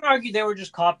mean, you can argue they were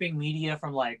just copying media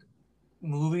from like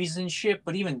movies and shit,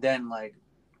 but even then, like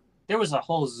there was a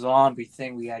whole zombie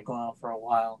thing we had going on for a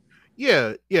while.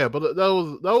 Yeah, yeah, but that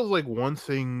was like one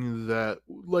thing that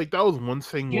was one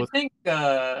thing with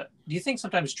Do you think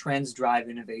sometimes trends drive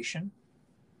innovation?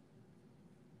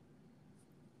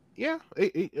 yeah,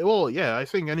 well, yeah. I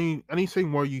think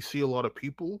anything where you see a lot of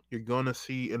people, you're gonna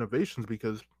see innovations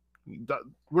because that,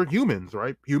 we're humans,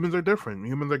 right? Humans are different.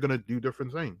 Humans are gonna do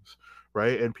different things,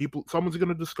 right? And someone's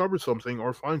gonna discover something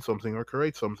or find something or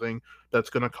create something that's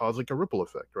gonna cause like a ripple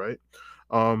effect, right?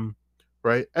 Um,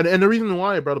 right. And the reason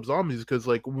why I brought up zombies is because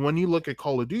like when you look at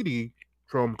Call of Duty,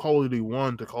 from Call of Duty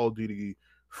 1 to Call of Duty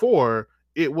 4,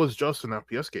 it was just an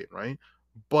FPS game, right?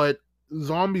 But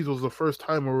zombies was the first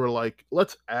time where we're like,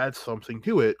 let's add something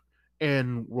to it.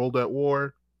 And World at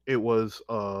War, it was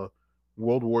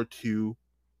World War II.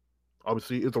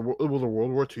 Obviously, it was a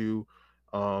World War II,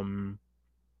 um,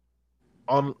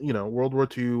 on World War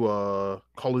II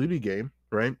Call of Duty game,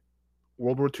 right?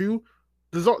 World War II,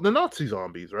 the Nazi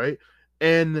zombies, right?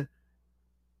 And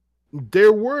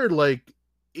there were like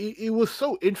it was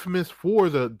so infamous for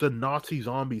the Nazi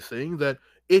zombie thing that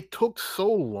it took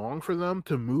so long for them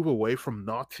to move away from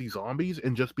Nazi zombies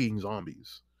and just being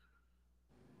zombies.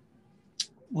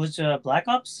 Was Black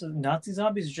Ops Nazi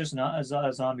zombies or just not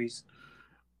zombies?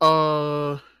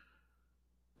 Uh,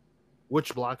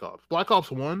 which Black Ops? Black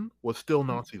Ops 1 was still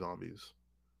Nazi zombies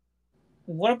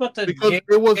What about the because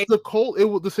it was the cold. It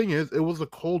was the thing is it was the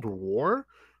Cold War,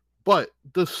 but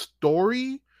the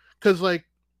story, because like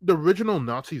the original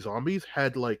Nazi zombies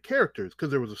had like characters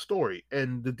because there was a story,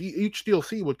 and each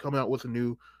DLC would come out with a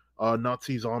new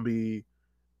Nazi zombie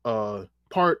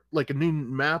part, like a new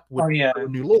map with Oh yeah, a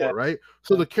new lore, yeah. right?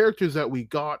 So the characters that we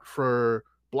got for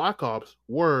Black Ops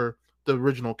were the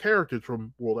original characters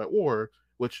from World at War,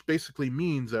 which basically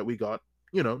means that we got,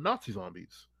 Nazi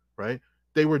zombies, right?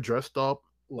 They were dressed up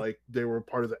like they were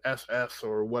part of the SS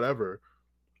or whatever.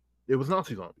 It was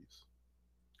Nazi zombies.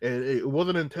 And it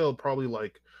wasn't until probably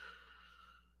like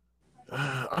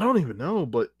I don't even know,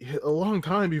 but a long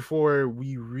time before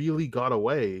we really got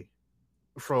away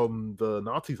from the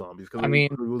Nazi zombies because I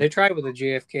mean, it was they tried with the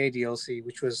JFK DLC,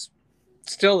 which was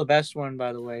still the best one,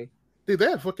 by the way. dude, they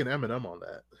had fucking Eminem on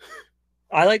that.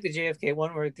 I like the JFK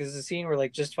one where there's a scene where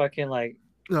like just fucking like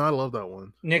No, I love that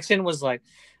one. Nixon was like,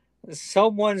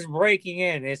 someone's breaking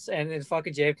in. It's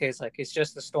fucking JFK. It's like it's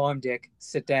just the storm, Dick.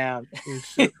 Sit down.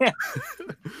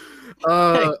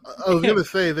 I was gonna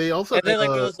say they also And then like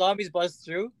those zombies bust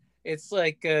through. It's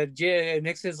like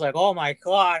Nixon's like, oh my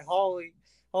god,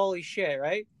 holy shit,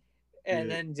 right? And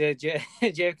yeah. then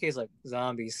JFK's like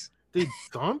zombies.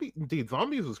 Dude,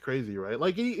 zombies was crazy, right?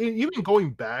 Like even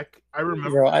going back, I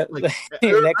remember Bro, like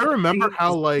I remember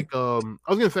how like I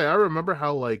was gonna say I remember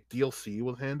how like DLC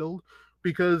was handled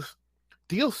because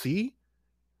DLC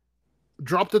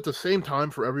dropped at the same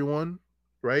time for everyone,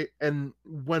 right? And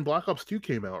when Black Ops 2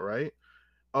 came out, right?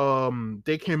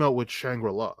 They came out with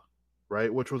Shangri-La,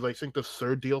 right? Which was I think the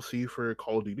third DLC for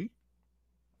Call of Duty,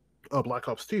 Black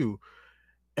Ops 2.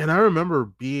 And I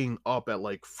remember being up at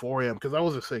like 4 a.m. because that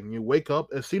was the thing. You wake up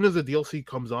as soon as the DLC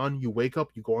comes on, you wake up,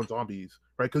 you go on zombies,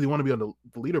 right? Because you want to be on the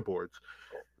leaderboards.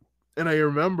 And I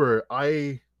remember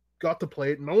I got to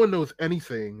play it. No one knows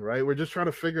anything, right? We're just trying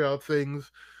to figure out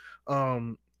things.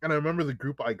 And I remember the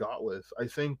group I got with. I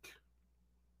think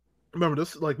remember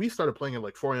this like we started playing at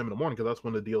like 4 a.m. in the morning because that's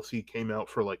when the DLC came out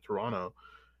for like Toronto,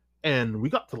 and we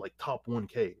got to like top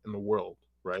 1K in the world,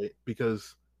 right?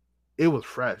 Because it was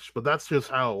fresh, but that's just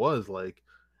how it was. Like,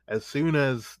 as soon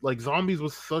as like zombies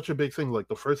was such a big thing, like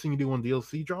the first thing you do when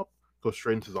DLC drop, go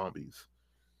straight into zombies.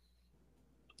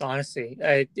 honestly,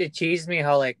 it cheesed me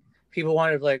how like people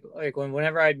wanted like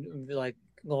whenever I'd like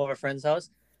go over a friend's house,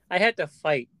 I had to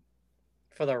fight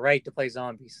for the right to play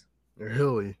zombies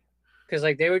Really? because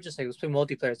like they were just like let's play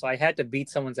multiplayer, so I had to beat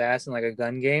someone's ass in like a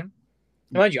gun game.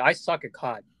 Mind you, I suck at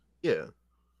COD. Yeah.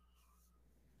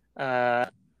 Uh,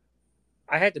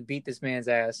 I had to beat this man's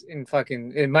ass in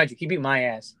fucking. And mind you, he beat my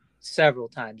ass several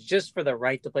times just for the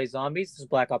right to play zombies. This is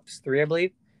Black Ops 3, I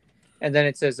believe. And then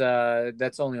it says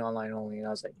that's only online only, and I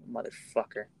was like,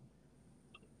 motherfucker.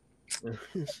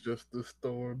 It's just the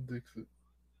storm, Dixon.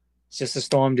 It's just a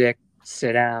storm, Dick.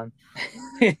 Sit down.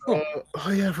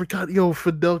 Oh yeah, I forgot. Yo,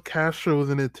 Fidel Castro was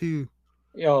in it too.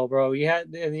 Yo, bro, you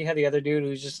had the other dude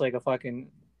who's just like a fucking.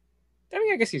 I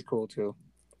mean, I guess he's cool too.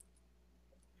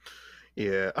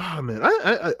 Yeah. Oh man,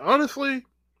 I honestly,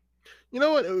 you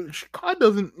know what? COD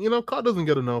doesn't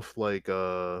get enough like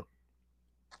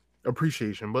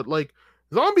appreciation, but like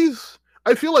zombies.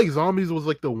 I feel like zombies was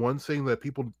like the one thing that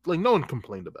people like no one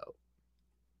complained about.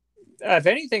 If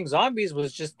anything, zombies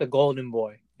was just the golden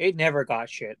boy. It never got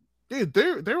shit. Dude,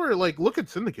 they were like look at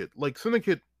Syndicate. Like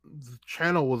Syndicate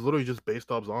channel was literally just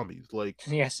based off zombies. Like,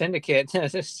 Yeah, Syndicate,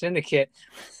 Syndicate,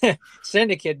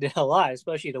 Syndicate did a lot,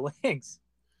 especially the Wings.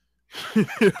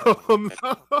 no.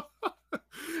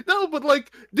 No, but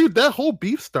like, dude, that whole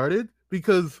beef started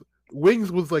because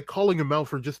Wings was like calling him out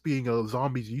for just being a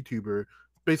zombies YouTuber,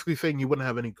 basically saying he wouldn't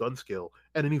have any gun skill,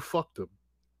 and then he fucked him.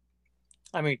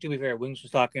 I mean, to be fair, Wings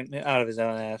was talking out of his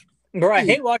own ass. Bro, I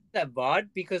hate watching that VOD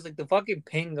because like the fucking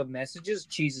ping of messages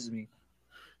cheeses me.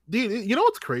 Dude, you know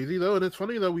what's crazy though, and it's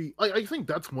funny that I think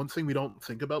that's one thing we don't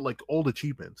think about, like old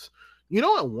achievements. You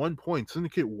know, at one point,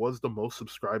 Syndicate was the most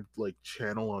subscribed like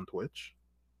channel on Twitch.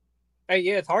 Hey,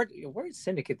 yeah, it's hard. Where's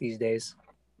Syndicate these days?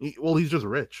 Well, he's just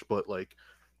rich, but like,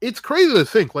 it's crazy to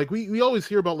think. Like, we always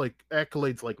hear about like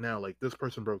accolades, like now, like this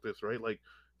person broke this, right? Like,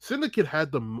 Syndicate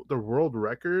had the world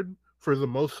record for the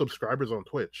most subscribers on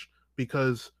Twitch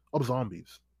because of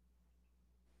zombies.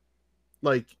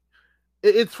 Like,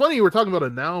 it's funny we're talking about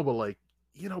it now, but like,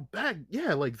 back,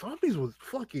 yeah, like zombies was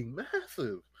fucking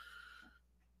massive.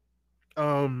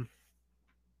 Um,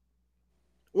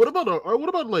 what about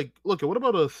like, look, what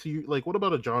about what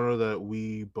about a genre that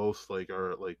we both like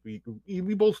are like we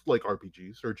both like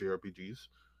RPGs or JRPGs,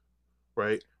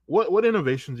 right? What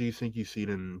innovations do you think you've seen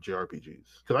in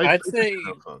JRPGs? Because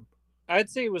I'd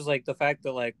say it was like the fact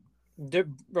that like,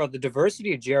 bro, the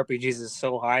diversity of JRPGs is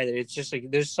so high that it's just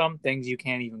like there's some things you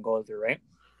can't even go through, right?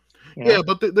 You know? Yeah,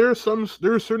 but there are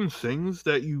certain things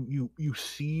that you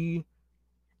see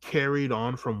carried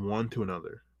on from one to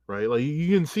another, right? Like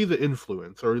you can see the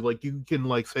influence, or like you can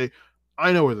like say,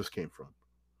 I know where this came from.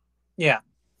 Yeah,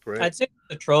 right. I'd say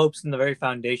the tropes and the very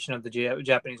foundation of the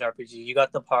Japanese RPG. You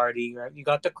got the party, right? You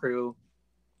got the crew.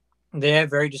 They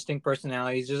have very distinct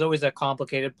personalities. There's always a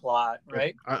complicated plot,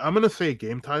 right? I'm gonna say a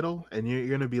game title, and you're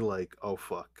gonna be like, "Oh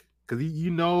fuck," because you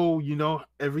know,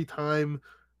 every time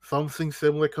something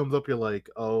similar comes up, you're like,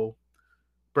 "Oh,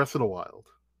 Breath of the Wild."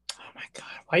 Oh my god,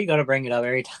 why you gotta bring it up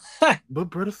every time? But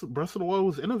Breath of the Wild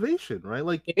was innovation, right?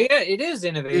 Like, yeah, it is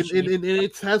innovation, and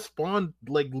it has spawned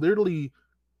like literally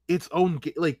its own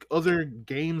like other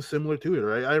games similar to it,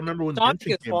 right? I remember when Sonic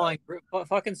Genshin is falling.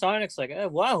 Fucking Sonic's like, oh,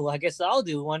 wow, I guess I'll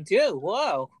do one too.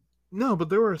 Whoa. No, but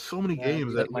there were so many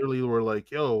games that literally were like,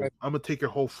 "Yo, I'm gonna take your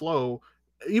whole flow."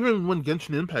 Even when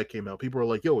Genshin Impact came out, people were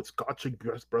like, "Yo, it's gotcha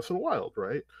Breath of the Wild,"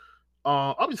 right?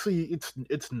 Obviously,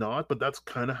 it's not, but that's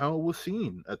kind of how it was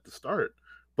seen at the start.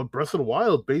 But Breath of the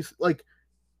Wild,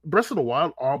 Breath of the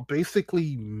Wild,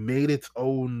 basically made its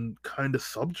own kind of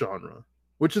subgenre,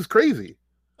 which is crazy.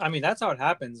 I mean, that's how it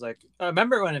happens. Like, I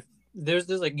remember when there's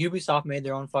this like Ubisoft made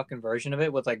their own fucking version of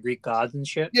it with like Greek gods and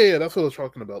shit. Yeah, that's what I was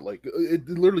talking about. Like, it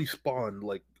literally spawned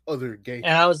like other games.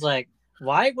 And I was like,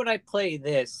 why would I play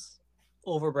this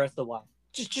over Breath of the Wild?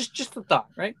 Just the thought,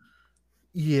 right?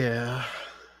 Yeah.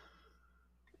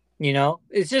 You know,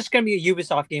 it's just gonna be a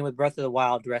Ubisoft game with Breath of the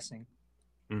Wild dressing.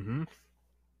 Mm-hmm.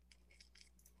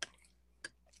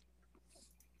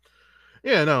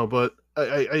 Yeah, no, but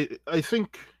I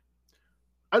think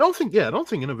I don't think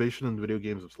innovation in video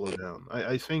games have slowed down.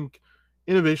 I think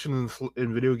innovation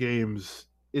in video games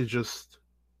is just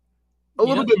a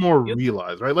little bit more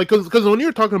realized, right? Like, because when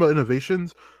you're talking about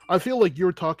innovations, I feel like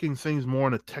you're talking things more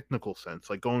in a technical sense,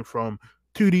 like going from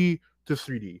 2D to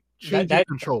 3D, changing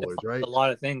controllers, right? A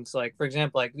lot of things. Like, for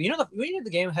example, like the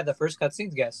game had the first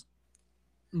cutscenes. Guess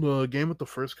the game with the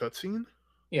first cutscene.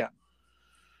 Yeah.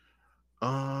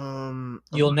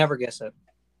 You'll never guess it.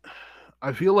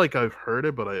 I feel like I've heard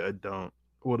it, but I don't.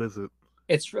 What is it?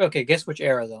 It's okay. Guess which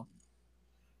era though.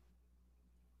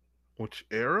 Which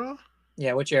era?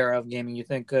 Yeah, which era of gaming you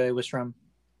think it was from?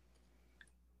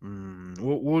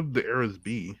 What would the eras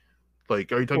be?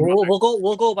 Like, are you talking?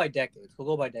 We'll go by decades. We'll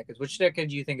go by decades. Which decade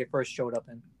do you think it first showed up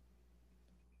in?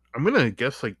 I'm gonna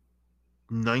guess like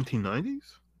 1990s.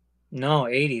 No,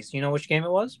 80s. You know which game it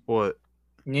was? What?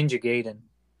 Ninja Gaiden.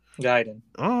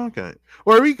 Oh, okay.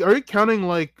 Or are we counting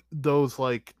like those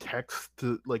like text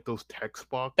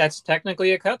box? That's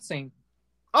technically a cutscene.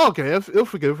 Oh, okay,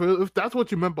 if that's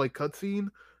what you meant by cutscene,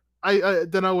 I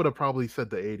then I would have probably said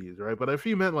the 80s, right? But if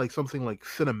you meant like something like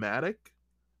cinematic,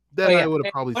 then I would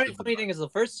have probably said. Funny thing is, the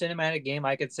first cinematic game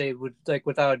I could say would, like,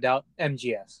 without a doubt,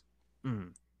 MGS.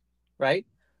 Right?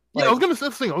 Yeah, I was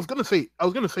gonna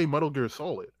say Metal Gear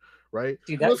Solid, right?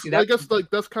 I guess like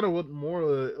that's kind of what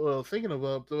more thinking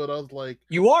about. But I was like,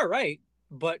 you are right,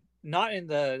 but not in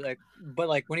the like. But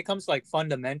like when it comes to like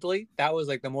fundamentally, that was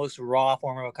like the most raw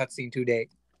form of a cutscene to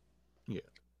date. Yeah,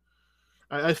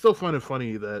 I still find it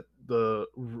funny that the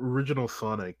original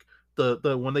Sonic,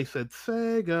 the when they said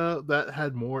Sega,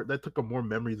 that took up more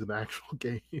memories than the actual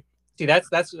game. See, that's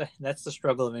the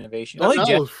struggle of innovation.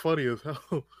 That was funny as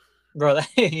hell. Bro,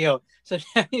 so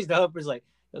Japanese developers like,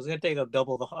 It's gonna take up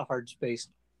double the hard space.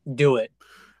 Do it.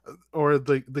 Or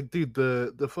the dude,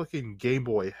 the fucking Game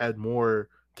Boy had more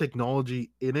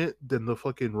technology in it than the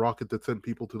fucking rocket that sent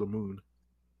people to the moon.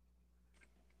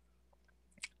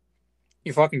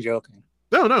 You're fucking joking.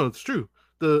 No, it's true.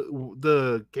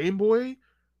 The Game Boy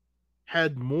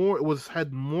had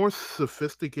more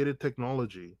sophisticated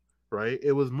technology, right?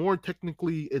 It was more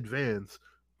technically advanced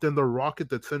than the rocket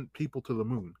that sent people to the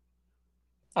moon.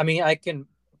 I mean, I can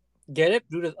get it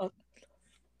due to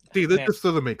See, that man. just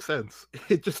doesn't make sense.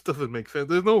 It just doesn't make sense.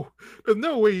 There's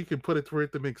no way you can put it for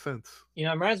it to make sense. You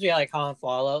know, it reminds me of like how in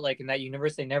Fallout, like in that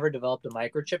universe, they never developed a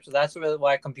microchip, so that's really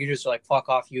why computers are like fuck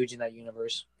off huge in that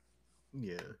universe.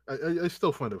 Yeah, I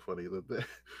still find it funny that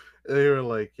they were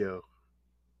like, yo,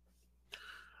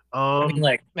 I mean,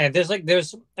 like, man, there's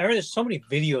so many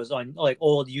videos on like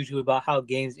old YouTube about how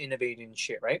games innovate and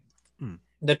shit, right? Hmm.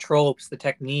 The tropes, the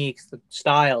techniques, the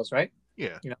styles, right?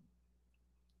 Yeah.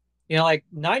 Like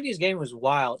 '90s game was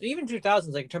wild. Even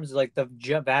 2000s, like in terms of like the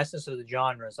vastness of the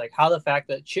genres, like how the fact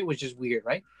that shit was just weird,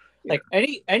 right? Yeah. Like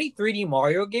any 3D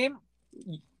Mario game,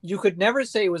 you could never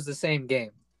say it was the same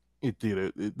game. It did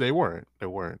it. They weren't. They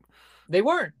weren't,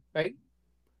 right?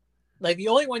 Like the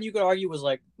only one you could argue was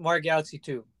like Mario Galaxy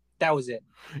 2. That was it.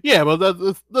 Yeah, but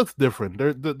that's different.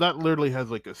 That literally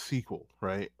has like a sequel,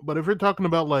 right? But if you're talking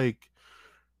about like,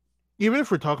 even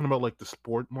if we're talking about like the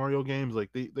sport Mario games, like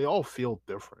they all feel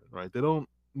different, right? They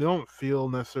don't feel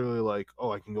necessarily like,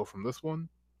 oh, I can go from this one,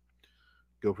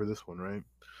 go for this one, right?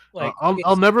 Like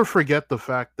I'll never forget the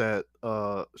fact that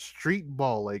Street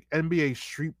Ball, like NBA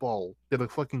Street Ball, did a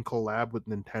fucking collab with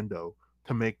Nintendo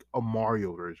to make a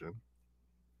Mario version.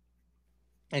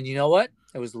 and you know what?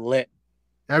 It was lit.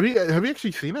 Have you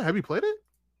actually seen it? Have you played it?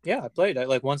 Yeah, I played it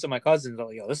like once of my cousins. I was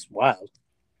like, yo, this is wild.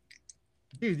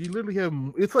 Dude, you literally have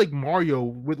it's like Mario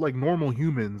with like normal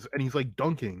humans, and he's like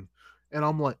dunking, and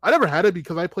I'm like, I never had it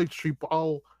because I played Street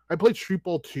Ball. I played Street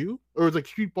Ball 2, or it was like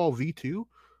Street Ball V2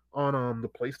 on the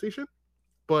PlayStation,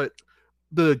 but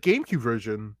the GameCube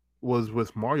version was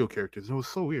with Mario characters. It was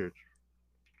so weird.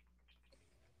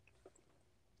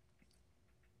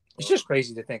 It's just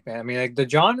crazy to think, man. I mean, like the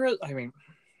genre. I mean,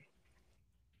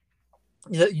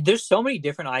 there's so many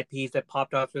different IPs that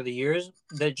popped off through the years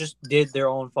that just did their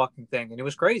own fucking thing, and it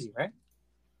was crazy, right?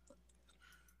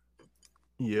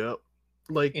 Yep.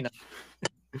 Like, You know,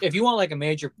 if you want like a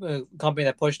major company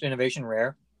that pushed innovation,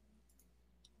 Rare.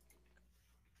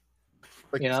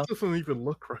 like You know, this doesn't even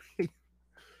look right. let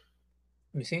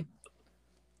me see.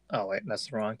 Oh wait,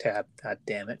 that's the wrong tab. God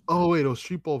damn it. Oh wait, it was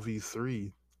Street Ball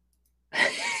V3.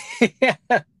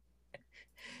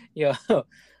 Yo,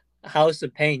 House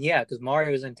of Pain. Yeah, because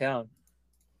Mario's in town.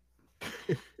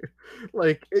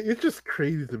 Like it's just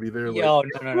crazy to me. They're Yo,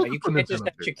 like, no. You can't just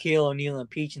have Shaquille O'Neal and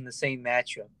Peach in the same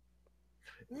matchup.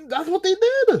 That's what they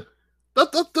did.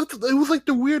 That's it was like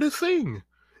the weirdest thing.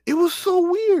 It was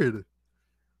so weird.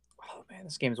 Oh man,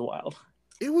 this game's wild.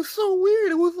 It was so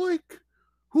weird. It was like,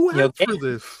 who asked for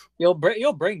this? You'll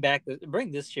bring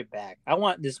this shit back. I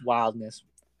want this wildness.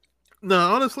 No,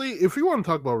 honestly, if you want to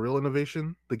talk about real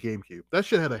innovation, the GameCube. That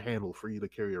shit had a handle for you to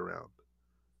carry around.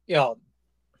 Yo,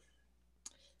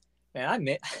 man, I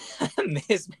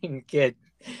miss being a kid.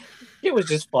 It was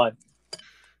just fun.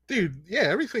 Dude, yeah,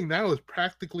 everything now is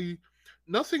practically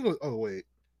nothing was oh wait.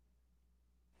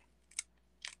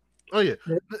 Oh yeah.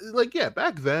 Like yeah,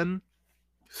 back then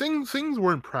things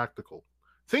weren't practical.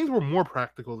 Things were more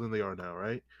practical than they are now,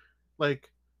 right?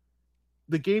 Like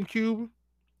the GameCube.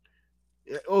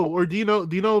 Oh, or do you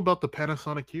know about the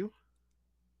Panasonic Q?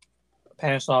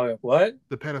 Panasonic what?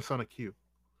 The Panasonic Q.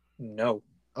 No.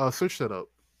 Search that up.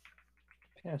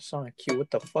 Panasonic Q. What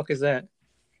the fuck is that?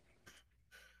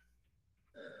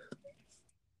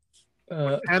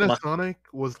 Panasonic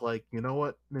was like, you know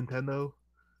what, Nintendo,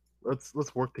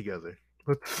 let's work together.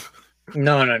 Let's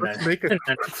let's make a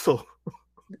console.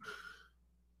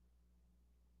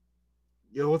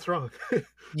 Yo, what's wrong?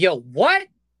 Yo, what?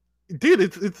 Dude,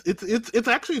 it's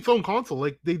actually its own console.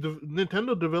 Like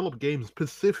Nintendo developed games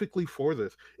specifically for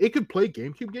this. It could play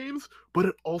GameCube games, but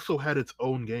it also had its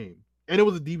own game, and it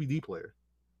was a DVD player.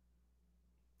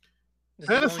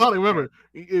 Panasonic, remember,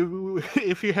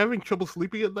 if you're having trouble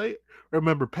sleeping at night,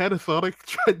 remember Panasonic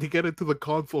tried to get into the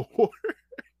console war.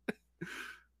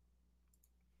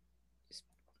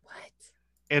 What?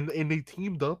 And they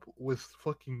teamed up with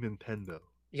fucking Nintendo.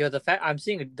 Yo, the fact that I'm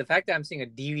seeing a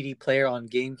DVD player on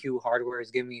GameCube hardware is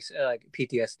giving me like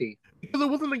PTSD. Because it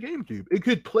wasn't a GameCube. It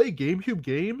could play GameCube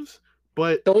games,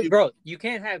 but bro, you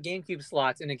can't have GameCube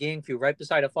slots in a GameCube right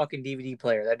beside a fucking DVD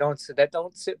player. That don't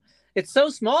sit. It's so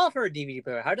small for a DVD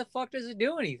player. How the fuck does it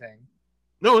do anything?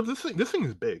 No, this thing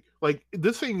is big. Like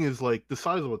this thing is like the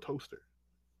size of a toaster.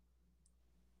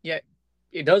 Yeah,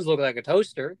 it does look like a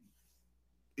toaster.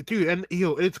 Dude, and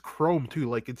it's chrome too.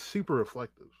 Like it's super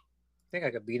reflective. I think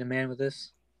I could beat a man with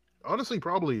this. Honestly,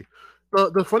 probably.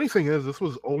 The funny thing is, this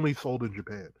was only sold in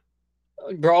Japan.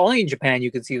 Bro, only in Japan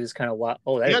you could see this kind of wild.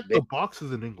 Oh, that is Yet the big. box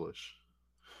is in English.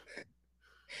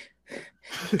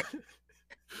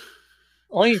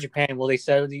 Only in Japan will they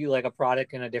sell you like a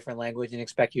product in a different language and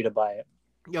expect you to buy it.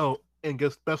 And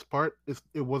guess best part is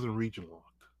it wasn't region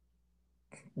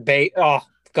locked. Oh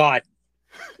God,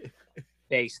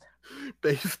 based.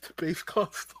 Base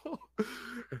cost.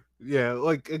 Yeah,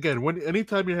 like again, when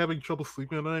anytime you're having trouble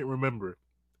sleeping at night, remember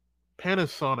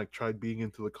Panasonic tried being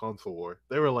into the console war.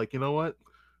 They were like, you know what?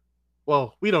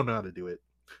 Well, we don't know how to do it.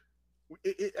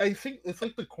 I think it's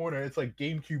like the corner. It's like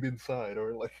GameCube inside,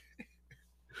 or like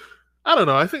I don't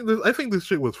know. I think this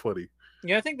shit was funny,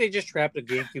 Yeah, I think they just trapped a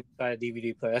GameCube inside a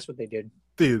DVD player. That's what they did.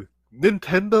 dude.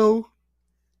 Nintendo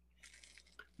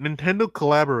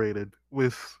collaborated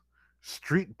with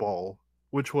Street Ball,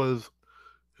 which was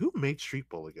who made Street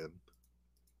Ball again?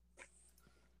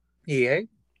 EA.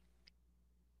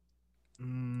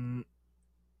 Mm,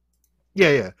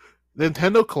 yeah.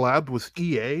 Nintendo collabed with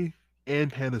EA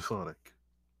and Panasonic.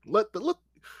 Let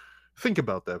think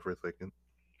about that for a second.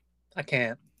 I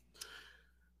can't.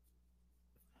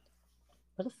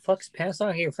 Where the fuck's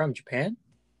Panasonic here from? Japan?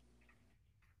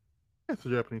 Yeah, it's a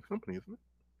Japanese company, isn't it?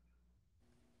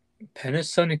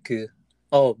 Panasonic.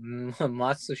 Oh,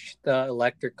 Matsushita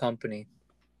Electric Company.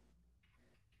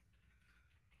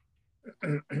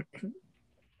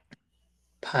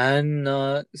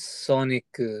 Panasonic.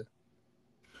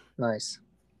 Nice.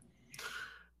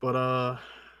 But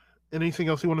anything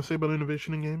else you want to say about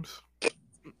innovation in games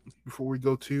before we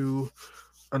go to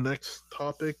our next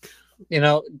topic? You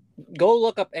know, go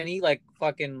look up any like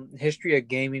fucking history of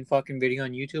gaming fucking video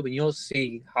on YouTube, and you'll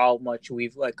see how much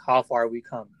how far we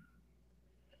come.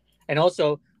 And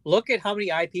also look at how many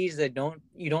IPs that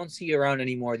you don't see around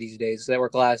anymore these days that were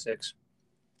classics.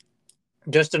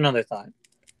 Just another thought.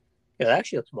 Yeah, that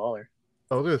actually looks baller.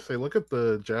 I was gonna say, look at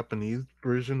the Japanese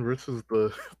version versus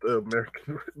the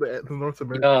American, the North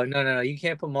American. Oh no! You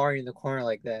can't put Mario in the corner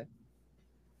like that.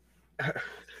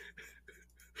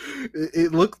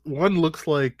 It looks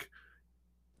like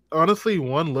honestly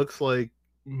one looks like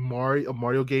a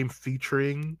Mario game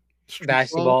featuring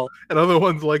Basketball. and other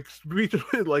ones like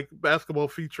like basketball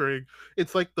featuring.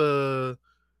 It's like the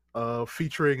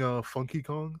featuring Funky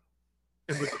Kong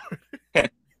in the corner.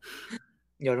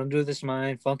 Yo, don't do this to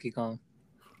mine, Funky Kong.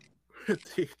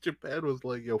 Japan was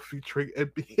like, yo, featuring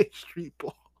NBA Street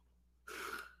Ball.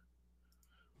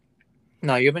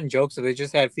 No, you've been jokes if they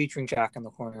just had featuring Shaq in the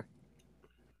corner.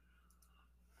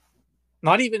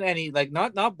 Not even any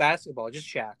not basketball, just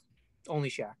Shaq. Only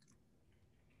Shaq.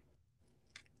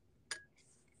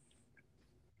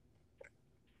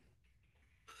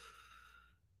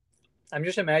 I'm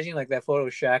just imagining like that photo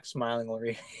of Shaq smiling over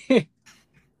you.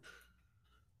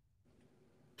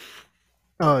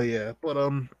 Oh yeah, but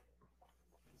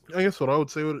I guess what I would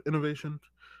say with innovation,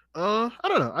 I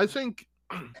don't know. I think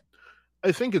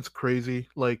it's crazy.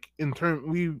 Like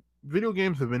video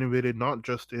games have innovated not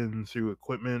just in through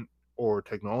equipment or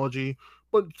technology,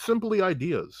 but simply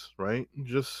ideas, right?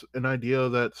 Just an idea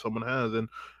that someone has, and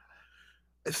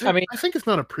I mean, I think it's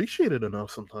not appreciated enough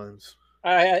sometimes.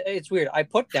 it's weird. I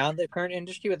put down the current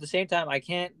industry, but at the same time, I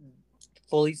can't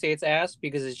fully say it's ass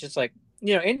because it's just like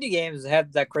indie games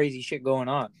have that crazy shit going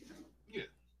on. Yeah.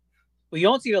 Well, you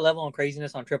don't see the level of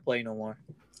craziness on AAA no more.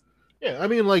 Yeah, I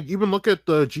mean, like even look at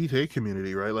the GTA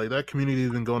community, right? Like that community has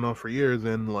been going on for years,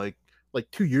 and like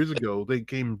 2 years ago, they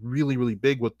came really, really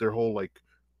big with their whole like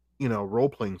role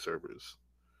playing servers.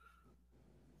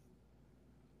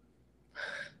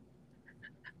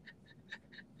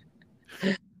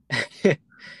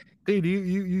 Dude,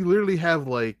 you literally have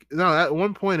like no. At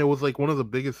one point, it was like one of the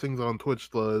biggest things on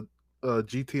Twitch, the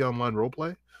GT Online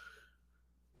roleplay.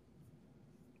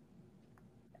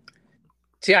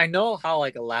 See, I know how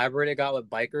like elaborate it got with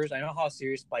bikers. I know how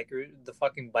serious the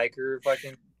fucking biker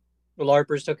fucking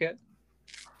LARPers took it.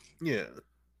 Yeah.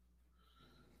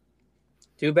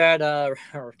 Too bad.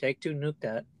 Take-Two nuked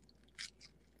that.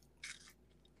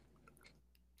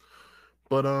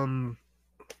 But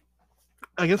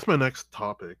I guess the next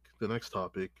topic,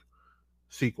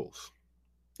 sequels.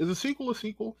 Is a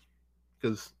sequel?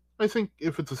 Because I think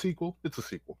if it's a sequel, it's a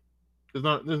sequel. There's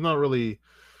not really.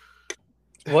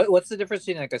 What's the difference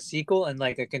between like a sequel and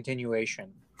like a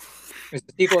continuation? Is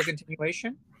the sequel a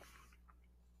continuation?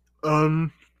 Well,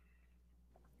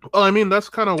 I mean that's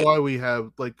kind of why we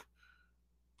have like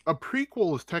A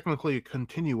prequel is technically a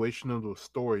continuation of the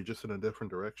story, just in a different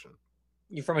direction,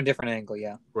 You're from a different angle,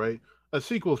 yeah. right? A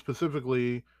sequel is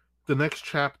specifically the next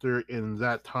chapter in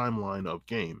that timeline of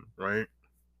game, right?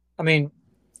 I mean,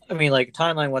 like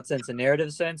timeline. What sense? A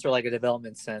narrative sense or like a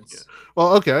development Yeah. sense?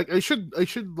 Well, okay. I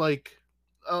should like.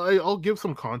 I'll give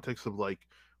some context of like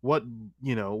what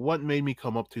what made me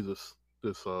come up to this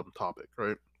topic,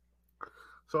 right?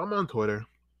 So I'm on Twitter,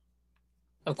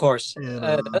 Of course,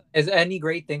 and as any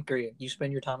great thinker, you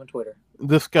spend your time on Twitter.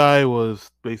 this guy was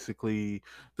basically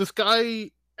this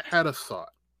guy had a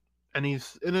thought, and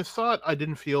he's in his thought. I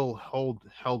didn't feel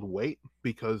held weight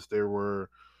because there were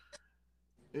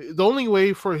the only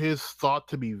way for his thought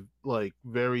to be like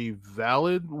very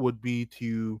valid would be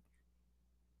to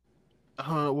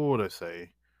what would I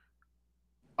say,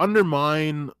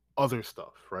 undermine other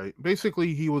stuff, right?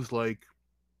 Basically, he was like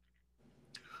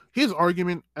his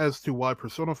argument as to why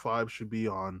Persona 5 should be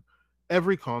on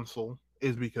every console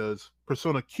is because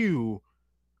Persona Q,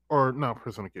 or not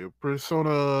Persona Q,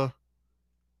 Persona,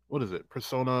 what is it?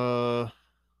 Persona,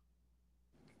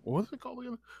 what is it called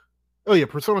again? Oh yeah,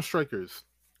 Persona Strikers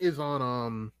is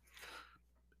on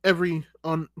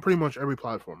pretty much every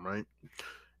platform, right?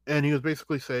 And he was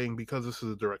basically saying because this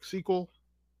is a direct sequel,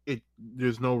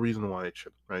 there's no reason why it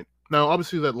should, right? Now,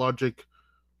 obviously, that logic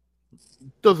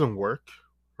doesn't work,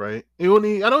 right? I don't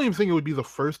even think it would be the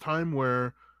first time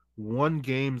where one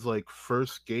game's like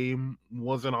first game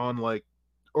wasn't on like,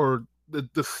 or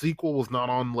the sequel was not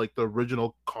on like the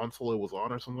original console it was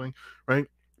on or something, right?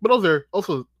 But other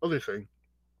thing,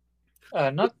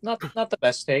 Not the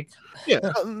best take. yeah,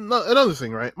 another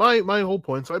thing, right? My whole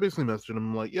point. So I basically messaged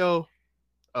him like, yo,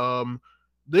 the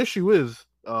issue is,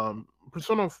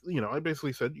 Persona. I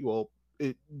basically said, well,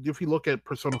 if you look at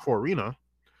Persona 4 Arena,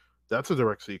 that's a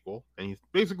direct sequel, and he's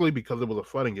basically because it was a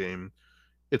fighting game,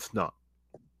 it's not.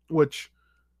 Which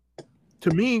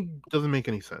to me doesn't make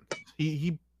any sense.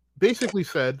 He basically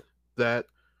said that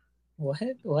What?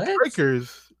 What?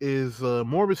 Strikers is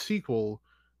more of a sequel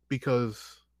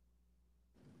because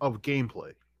of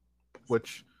gameplay.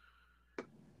 Which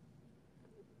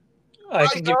I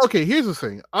can give. okay, here's the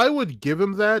thing. I would give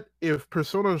him that if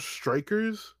Persona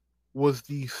Strikers was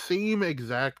the same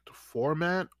exact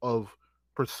format of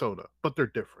Persona, but they're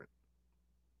different.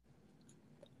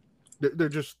 They're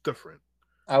just different.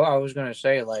 I was gonna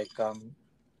say like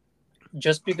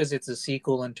just because it's a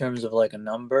sequel in terms of like a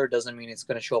number doesn't mean it's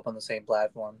gonna show up on the same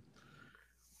platform.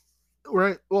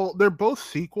 Right. Well, they're both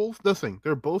sequels. The thing,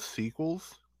 they're both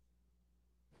sequels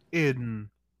in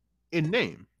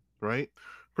name, right?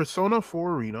 Persona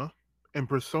 4 Arena and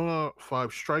Persona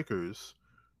 5 Strikers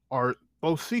are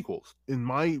both sequels. In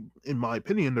my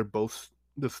opinion, they're both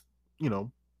this, you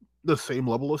know, the same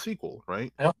level of sequel,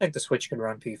 right? I don't think the Switch can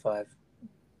run P5.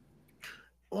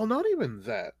 Well, not even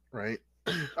that, right?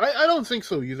 I don't think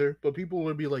so either. But people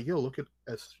would be like, "Yo, look at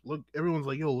look." Everyone's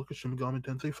like, "Yo, look at Shin Megami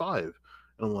Tensei 5," and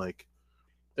I'm like,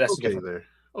 That's "Okay, different. there,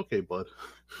 okay, bud."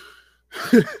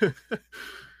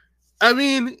 I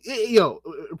mean,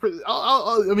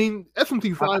 I mean,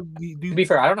 SMT five. To be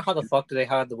fair, I don't know how the fuck do they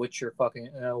have The Witcher fucking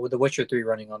with The Witcher 3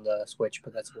 running on the Switch,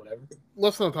 but that's whatever.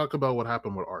 Let's not talk about what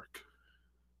happened with Ark.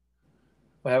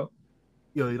 What,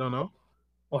 Yo, you don't know?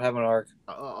 what happened to Ark?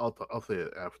 I'll say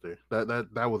it after.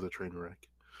 That was a train wreck.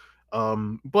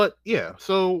 But yeah,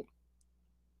 so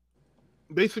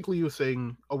basically, you were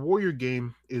saying a warrior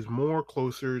game is more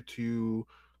closer to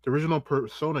the original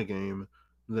Persona game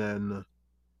than,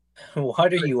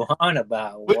 What are you on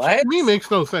about? which to What? me makes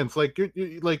no sense. Like you're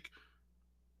like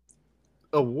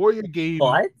a warrior game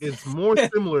What? is more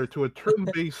similar to a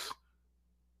turn-based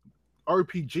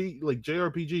RPG, like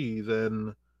JRPG,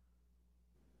 than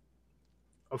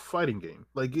a fighting game.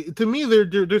 Like to me,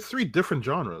 they're three different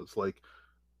genres. Like,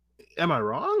 am I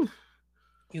wrong?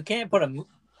 You can't put a who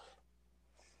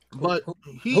But who,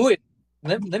 he who is.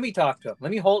 Let me talk to him.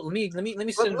 Let me hold. Let me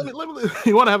sit.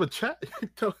 you want to have a chat?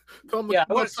 tell him to Yeah,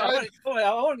 come outside,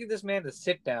 I want to give this man to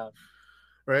sit down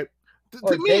right?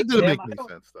 or To me, they it didn't them. make any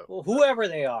sense though. Well, whoever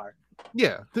they are.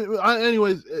 Yeah.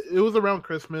 Anyways, it was around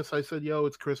Christmas. I said, "Yo,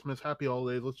 it's Christmas. Happy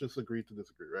holidays. Let's just agree to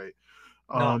disagree, right?"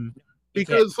 No, Um, you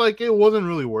can't. because like it wasn't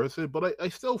really worth it, but I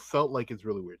still felt like it's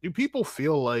really weird. Do people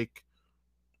feel like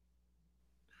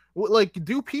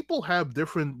do people have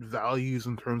different values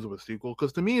in terms of a sequel?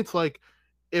 Because to me, it's like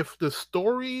if the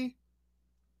story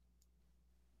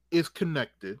is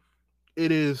connected,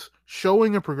 it is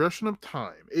showing a progression of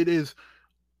time. It is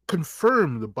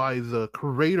confirmed by the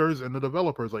creators and the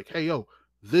developers, like, hey, yo,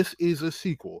 this is a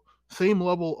sequel. Same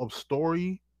level of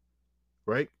story,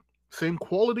 right? Same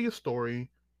quality of story,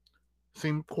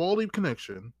 same quality of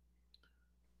connection.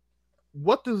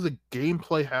 what does the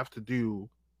gameplay have to do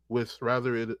with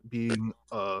rather it being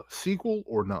a sequel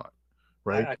or not, I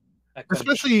right? I, I couldn't.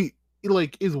 Especially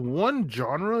like, is one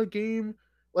genre game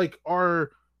like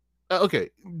are okay?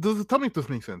 Tell me if this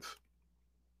makes sense.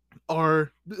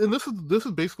 Are and this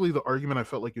is basically the argument I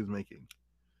felt like he was making.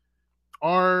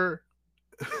 Are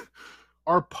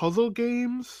are puzzle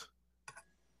games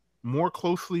more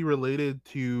closely related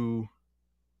to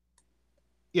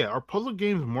are puzzle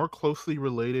games more closely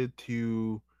related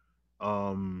to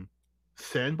um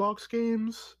sandbox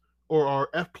games, or are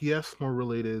FPS more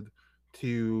related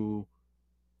to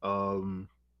um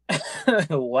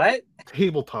What?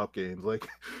 tabletop games? Like,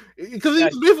 because Yeah,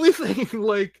 he's basically saying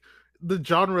like the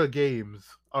genre games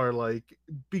are like,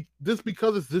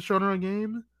 because it's this genre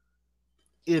game,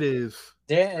 it is.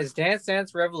 Is Dance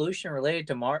Dance Revolution related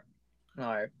to Mark? All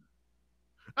right.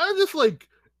 I'm just like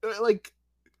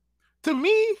to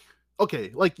me,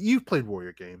 okay, like you've played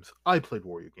Warrior games. I played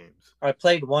Warrior games, I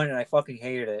played one and I fucking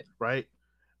hated it. right?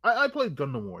 I played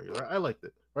Gundam Warrior. Right? I liked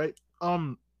it, right?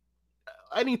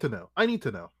 I need to know. I need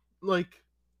to know. Like,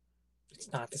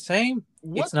 It's not the same.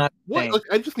 what It's not the what same. like,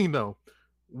 I just need to know,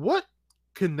 what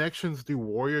connections do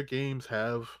Warrior games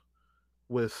have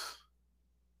with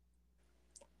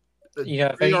a You know,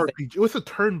 if anything, JRPG? What's a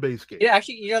turn-based game? yeah.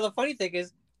 Actually, you know, the funny thing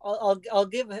is, I'll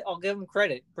give him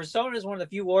credit. Persona is one of the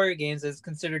few Warrior games that's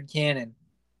considered canon.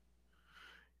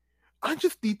 I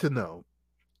just need to know.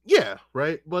 Yeah,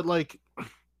 right. But like,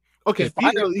 okay, Because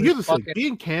Fire was here's the thing: fucking.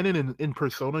 being canon in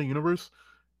Persona universe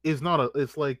is not a.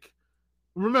 It's like,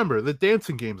 remember, the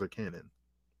dancing games are canon.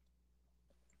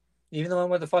 Even the one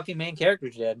where the fucking main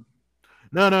character's dead.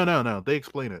 No, no, no, no. They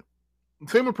explain it.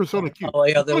 Same with Persona Q. Oh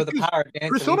yeah, Persona with the Q's, power of dance,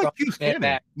 and we Persona brought this Q's man canon.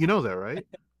 back. You know that, right?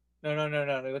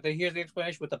 No. Here's the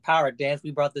explanation: with the power of dance,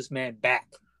 we brought this man back.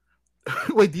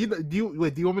 Wait, do you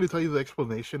want me to tell you the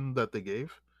explanation that they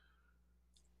gave?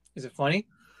 Is it funny?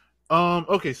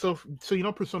 Okay, so you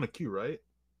know Persona Q, right?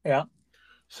 Yeah.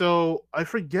 So I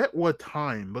forget what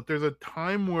time, but there's a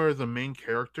time where the main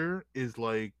character is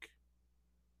like,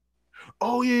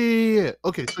 oh yeah.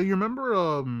 Okay, so you remember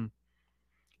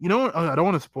you know what? I don't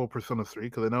want to spoil Persona 3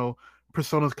 because I know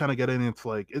Persona's kind of getting its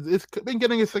like it's been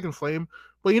getting its second flame,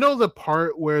 but you know the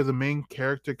part where the main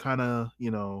character kind of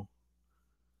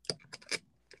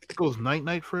goes night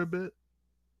night for a bit,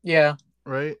 Yeah.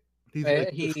 right? He's like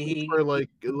asleep for like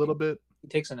a little bit, he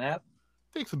takes a nap.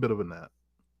 takes a bit of a nap.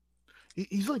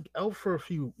 He's like out for a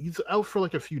few. He's out for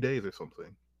like a few days or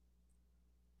something.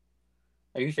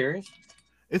 Are you serious?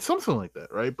 It's something like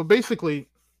that, right? But basically,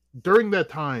 during that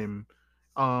time,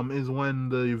 is when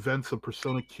the events of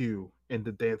Persona Q and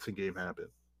the dancing game happen.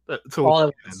 So All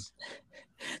it was.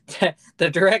 The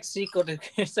direct sequel to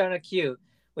Persona Q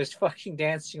was fucking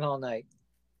dancing all night.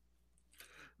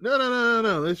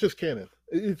 no. It's just canon.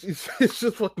 It's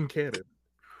just fucking canon.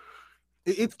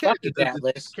 It's canon. Fuck you,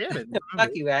 Atlas. It's canon. Fuck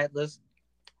you, Atlas.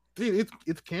 Dude,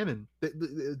 it's canon.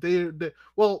 They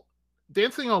well,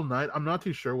 dancing all night. I'm not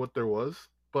too sure what there was,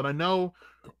 but I know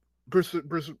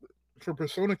for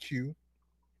Persona Q.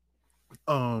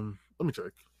 Let me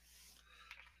check.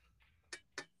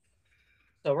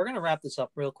 So we're gonna wrap this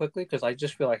up real quickly because I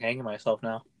just feel like hanging myself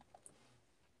now.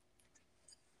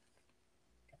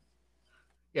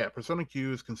 Yeah, Persona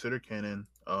Q is considered canon.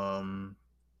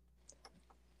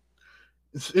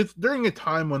 It's during a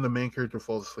time when the main character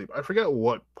falls asleep. I forget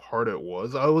what part it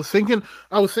was. I was thinking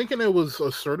it was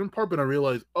a certain part, but I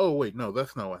realized, oh wait, no,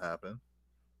 that's not what happened.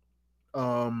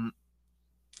 But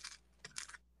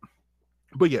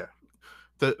yeah,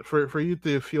 for you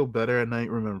to feel better at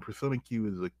night, remember Persona Q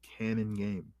is a canon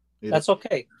game. That's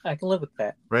okay. I can live with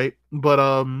that. Right? But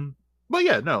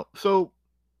yeah, no. So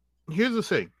here's the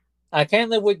thing. I can't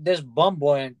live with this bum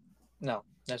boy. No,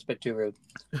 that's a bit too rude.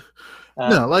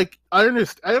 No, like I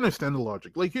understand the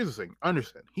logic. Like here's the thing. I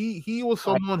understand. He was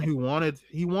someone who wanted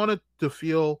to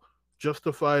feel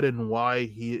justified in why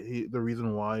he the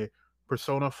reason why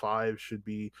Persona 5 should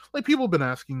be like, people have been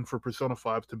asking for Persona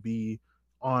 5 to be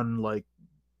on like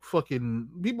fucking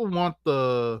people want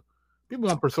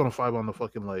Persona 5 on the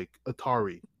fucking like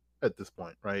Atari at this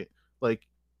point, right? Like,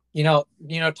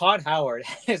 Todd Howard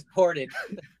has ported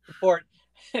more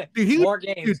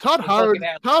games. Dude, Todd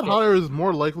Howard is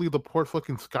more likely to port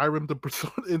fucking Skyrim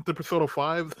into Persona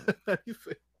 5 than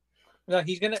anything. No,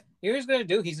 he's gonna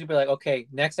do. He's gonna be like, okay,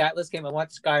 next Atlas game, I want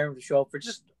Skyrim to show up for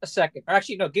just a second. Or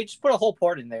actually, no, just put a whole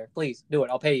port in there, please. Do it.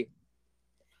 I'll pay you.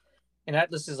 And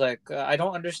Atlas is like, I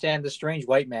don't understand the strange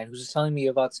white man who's just telling me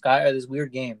about this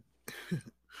weird game.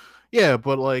 Yeah,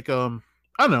 but like, I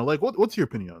don't know. Like, what's your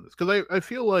opinion on this? Because I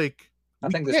feel like I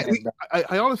think this.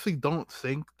 I honestly don't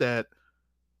think that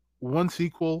one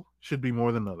sequel should be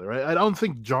more than another, right? I don't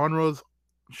think genres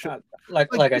should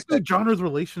like like I said, genres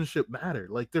relationship matter.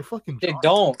 Like they're fucking it genres.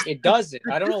 don't. It doesn't.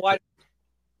 They're I don't know why.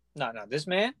 different. No, no. This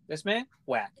man,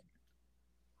 whack.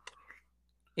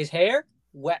 His hair,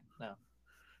 wet. No.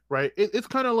 Right? It's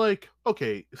kind of like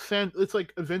okay, it's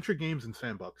like adventure games and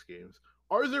sandbox games.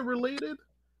 Are they related?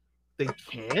 They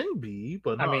can be,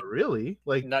 but I not mean, really.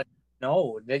 Like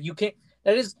no, that you can't.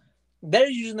 That is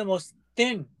using the most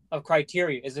thin of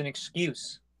criteria as an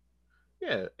excuse.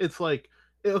 yeah, it's like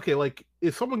okay, like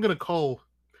is someone gonna call?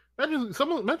 Imagine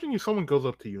someone goes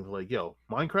up to you like, "Yo,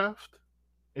 Minecraft,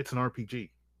 it's an RPG."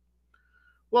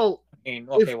 Well, I mean, if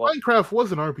okay, well, Minecraft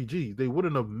was an RPG, they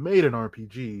wouldn't have made an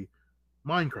RPG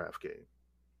Minecraft game.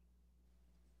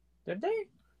 did they?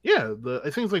 Yeah, I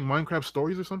think it's like Minecraft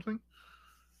Stories or something.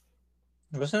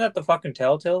 Wasn't that the fucking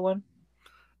Telltale one?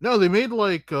 No, they made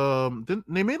like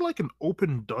they made like an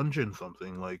open dungeon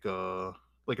something like a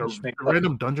Just made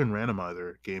random dungeon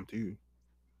randomizer game too.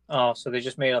 Oh, so they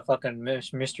just made a fucking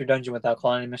Mystery Dungeon without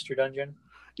calling it Mystery Dungeon?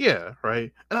 Yeah,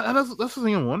 right. And that's the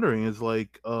thing I'm wondering is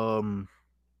like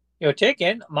Yo, take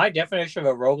in my definition of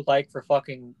a roguelike for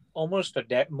fucking almost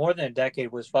more than a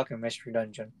decade was fucking Mystery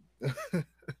Dungeon.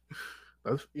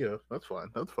 that's fine.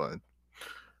 That's fine.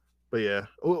 But yeah.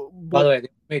 Well, By the but way, they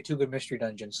made 2 good Mystery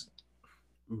Dungeons.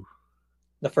 ooh,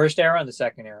 The first era and the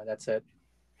second era. That's it.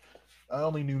 I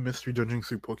only knew Mystery Dungeons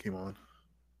through Pokemon.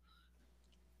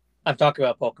 I'm talking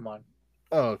about Pokemon.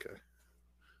 Oh, okay.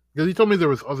 Because he told me there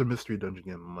was other Mystery Dungeon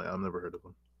games. I'm like, I've never heard of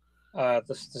them.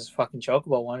 This is fucking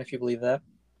Chocobo one, if you believe that.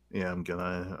 Yeah, I'm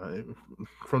gonna.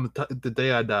 From the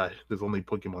day I die, there's only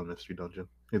Pokemon Mystery Dungeon.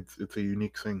 It's a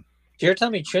unique thing. So you're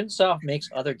telling me Chunsoft makes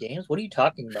other games? What are you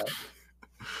talking about?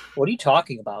 What are you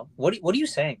talking about? What are you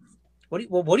saying? What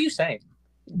are you saying?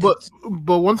 But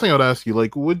one thing I'd ask you,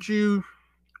 like, would you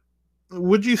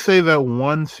say that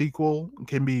one sequel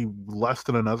can be less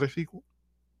than another sequel?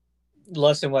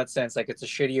 Less in what sense? Like it's a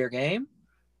shittier game?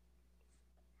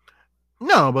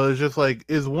 No, but it's just like,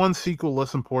 is one sequel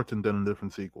less important than a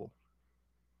different sequel?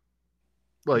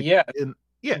 Like, Yeah,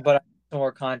 yeah, but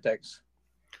more context.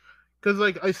 because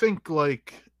like I think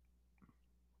like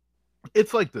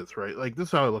it's like this, right? Like this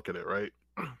is how I look at it, right?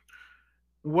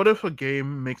 What if a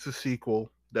game makes a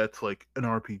sequel that's like an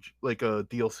RPG, like a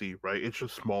DLC, right? It's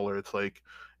just smaller. It's like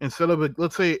instead of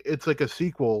let's say it's like a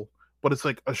sequel, but it's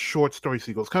like a short story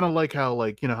sequel. It's kind of like how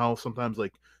like how sometimes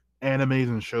like animes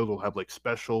and shows will have like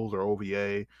specials or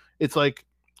OVA. It's like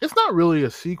it's not really a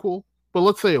sequel, but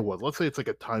let's say it was. Let's say it's like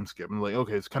a time skip, and like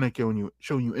okay, it's kind of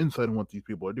showing you insight on what these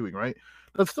people are doing, right?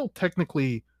 That's still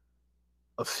technically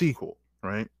a sequel,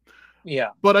 right? Yeah.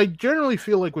 But I generally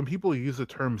feel like when people use the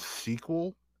term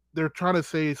sequel, they're trying to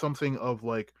say something of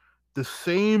like the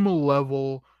same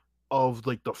level of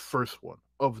like the first one,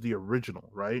 of the original,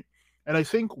 right? And I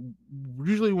think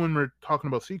usually when we're talking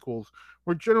about sequels,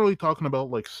 we're generally talking about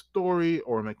like story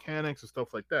or mechanics and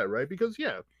stuff like that, right? Because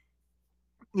yeah,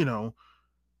 you know,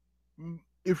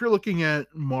 if you're looking at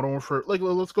Modern Warfare, like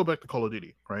let's go back to Call of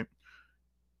Duty, right?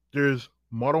 There's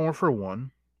Modern Warfare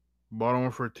 1, Modern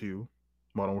Warfare 2,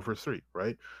 Modern Warfare 3,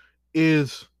 right?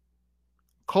 Is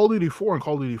Call of Duty 4 and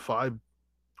Call of Duty 5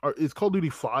 is Call of Duty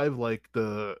 5 like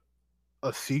a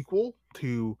sequel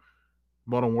to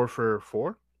Modern Warfare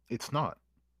 4? It's not.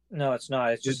 No, it's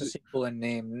not. It's just a sequel in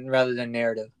name rather than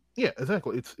narrative. Yeah,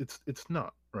 exactly. It's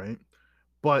not, right?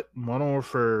 But Modern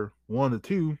Warfare 1 to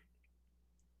 2,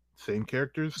 same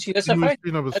characters, See, that's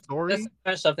continuation of a that's story. the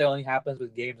kind of stuff that only happens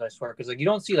with games, I swear. Because like you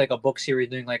don't see like a book series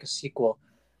doing like a sequel,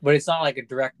 but it's not like a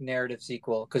direct narrative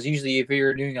sequel. Because usually, if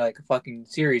you're doing like a fucking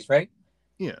series, right?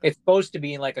 Yeah. It's supposed to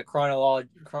be in like a chronology.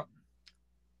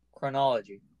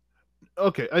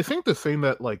 Okay, I think the thing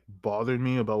that like bothered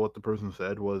me about what the person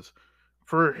said was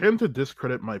for him to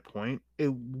discredit my point.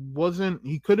 It wasn't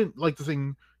he couldn't like the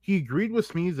thing he agreed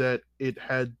with me that it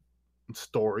had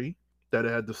story, that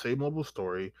it had the same level of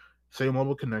story, same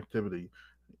level of connectivity.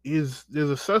 His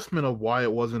assessment of why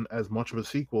it wasn't as much of a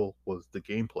sequel was the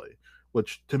gameplay,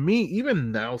 which to me,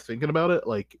 even now thinking about it,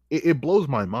 like it blows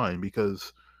my mind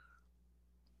because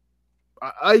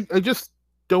I just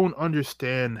don't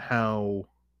understand how.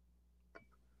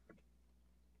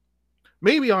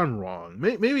 Maybe I'm wrong.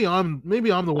 Maybe I'm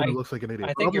the one who looks like an idiot.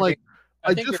 I But think I'm like,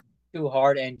 I you're too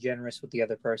hard and generous with the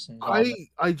other person.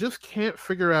 I just can't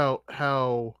figure out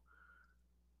how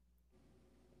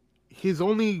his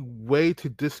only way to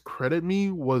discredit me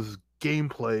was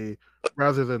gameplay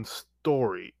rather than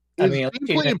story. Is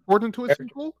gameplay important to a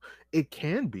sequel? It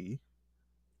can be.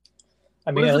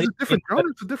 I mean, but if it's a different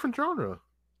genre, it's a different genre.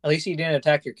 At least he didn't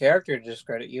attack your character to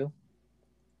discredit you.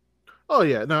 Oh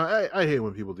yeah, no, I hate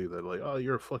when people do that. Like, oh,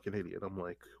 you're a fucking idiot. I'm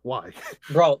like, why?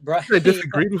 Bro. I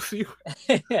disagreed with you.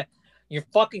 You're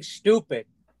fucking stupid.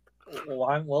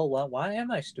 Why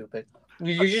am I stupid?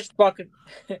 You're just fucking.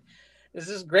 There's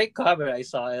this great comment I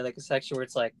saw, like a section where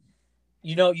it's like,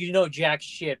 you know jack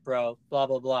shit, bro. Blah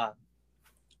blah blah.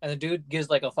 And the dude gives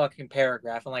like a fucking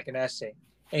paragraph and like an essay,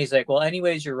 and he's like, "Well,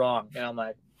 anyways, you're wrong." And I'm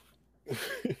like,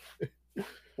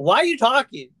 "Why are you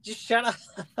talking? Just shut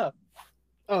up."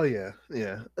 Oh yeah,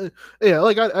 yeah, yeah.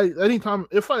 Like I, anytime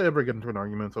if I ever get into an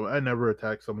argument, so I never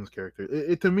attack someone's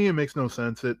character. To me, it makes no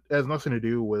sense. It has nothing to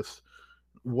do with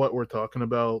what we're talking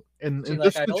about. And See, in like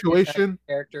this I only attack situation,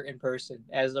 the character in person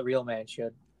as a real man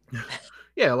should.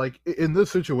 yeah, like in this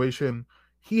situation,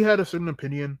 he had a certain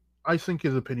opinion. I think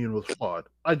his opinion was flawed.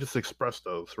 I just expressed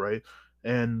those, right?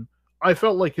 And I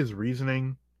felt like his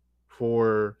reasoning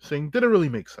for saying didn't really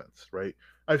make sense, right?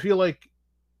 I feel like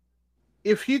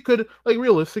if he could, like,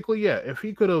 realistically, yeah, if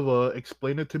he could have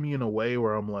explained it to me in a way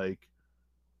where I'm like,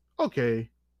 okay,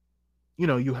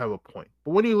 you have a point.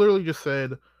 But when he literally just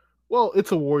said, well,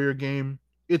 it's a warrior game,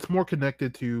 it's more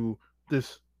connected to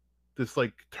this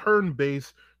like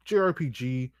turn-based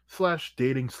JRPG slash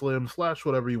dating slim slash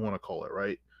whatever you want to call it,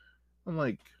 right? I'm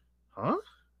like, huh?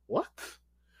 What?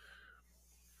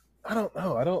 I don't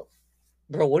know. I don't.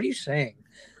 Bro, what are you saying?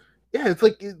 Yeah, it's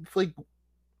like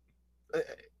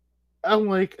I'm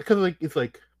like, because like it's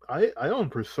like I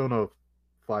own Persona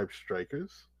 5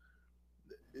 Strikers.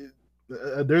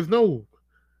 There's no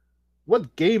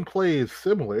what gameplay is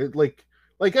similar. Like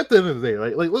at the end of the day,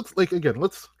 like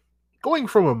let's going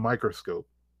from a microscope.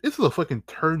 This is a fucking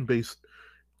turn-based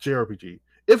JRPG.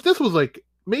 If this was like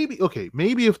maybe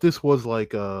if this was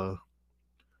like an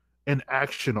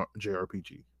action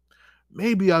JRPG,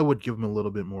 maybe I would give him a little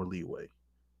bit more leeway.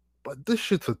 But this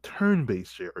shit's a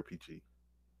turn-based JRPG.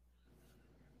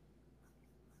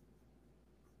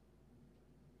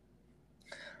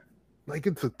 Like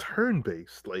it's a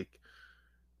turn-based. Like,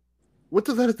 what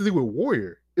does that have to do with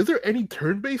Warrior? Is there any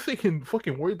turn-based thing in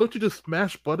fucking Warrior? Don't you just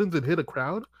smash buttons and hit a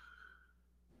crowd?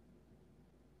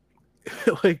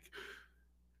 Like,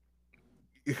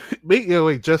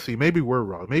 wait, Jesse, maybe we're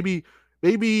wrong. Maybe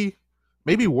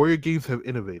Warrior games have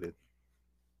innovated.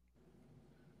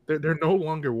 They're no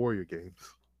longer Warrior games.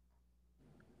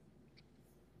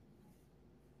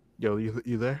 Yo,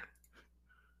 you there?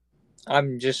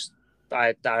 I'm just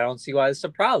I don't see why this is a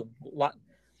problem.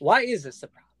 Why is this a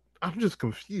problem? I'm just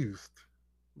confused.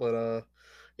 But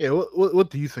yeah, what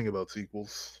do you think about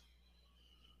sequels?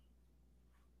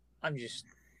 I'm just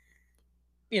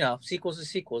sequels to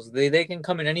sequels. They can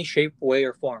come in any shape, way,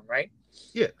 or form, right?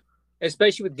 Yeah.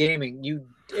 Especially with gaming,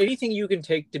 anything you can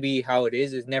take to be how it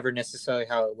is never necessarily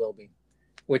how it will be.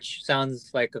 Which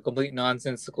sounds like a complete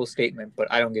nonsensical statement,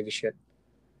 but I don't give a shit.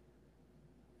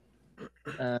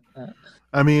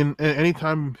 I mean,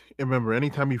 anytime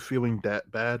you're feeling that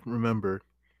bad, remember,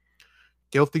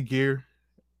 Guilty Gear,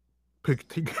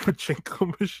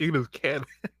 Pachinko machine is canon.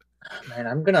 Man,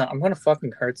 I'm gonna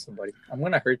fucking hurt somebody. I'm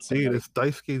gonna hurt somebody. Dude, it's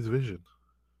Daisuke's vision.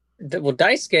 Well,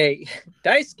 Daisuke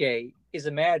is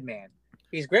a madman.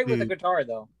 He's great with a guitar,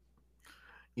 though.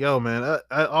 Yo, man,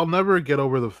 I'll never get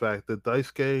over the fact that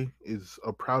Daisuke is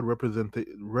a proud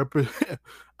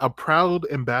a proud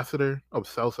ambassador of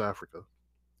South Africa.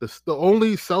 The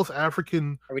only South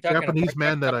African Japanese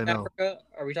man that I know. Africa?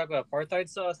 Are we talking about apartheid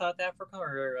South Africa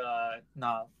or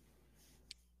no?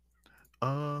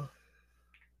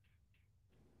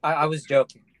 I was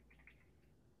joking.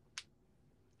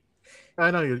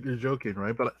 I know you're joking,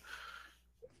 right? But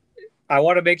I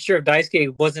want to make sure if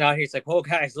Daisuke wasn't out here, it's like, oh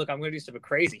guys, look, I'm gonna do something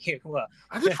crazy.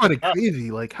 I just find it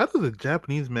crazy. Like, how does a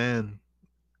Japanese man?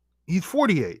 He's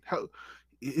 48. How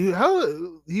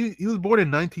he was born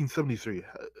in 1973.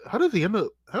 How does he end up?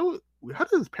 How did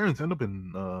his parents end up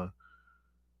in?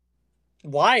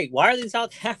 Why are they in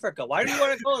South Africa? Why do you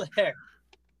want to go there?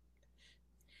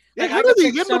 Yeah, like, how does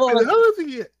he get up? How does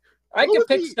he? I could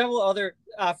pick several other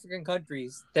African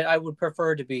countries that I would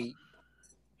prefer to be.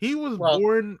 He was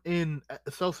born in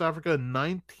South Africa in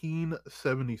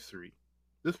 1973.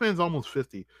 This man's almost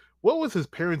 50. What was his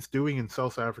parents doing in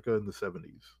South Africa in the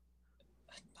 70s?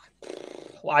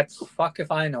 Well, fuck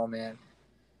if I know, man.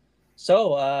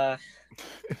 So, I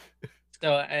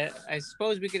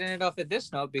suppose we could end it off at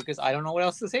this note because I don't know what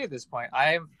else to say at this point.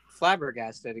 I am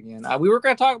flabbergasted again. We were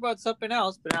going to talk about something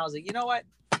else, but I was like, you know what?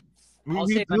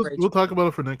 We'll talk about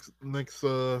it for next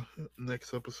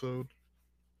episode.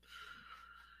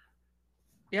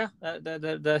 Yeah,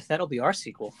 that'll be our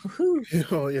sequel.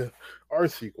 Oh yeah, our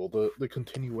sequel, the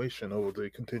continuation of the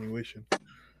continuation.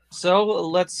 So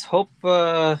let's hope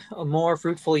a more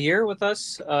fruitful year with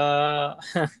us. I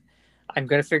I'm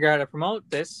gonna figure out how to promote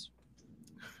this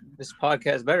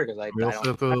podcast better because We I also don't.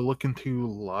 have to look into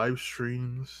live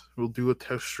streams. We'll do a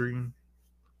test stream.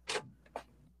 I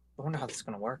wonder how this is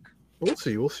gonna work. We'll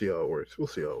see. We'll see how it works. We'll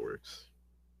see how it works.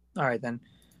 All right then.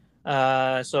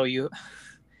 So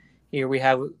here we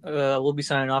have. We'll be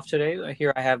signing off today.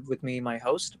 Here I have with me my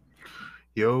host.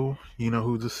 Yo, you know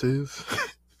who this is?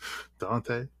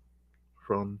 Dante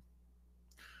from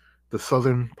the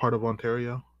southern part of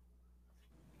Ontario.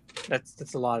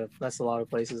 That's a lot of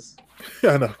places.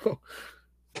 Yeah, I know.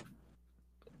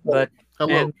 But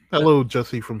hello,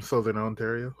 Jesse from southern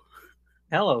Ontario.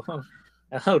 Hello,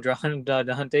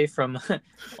 Dante from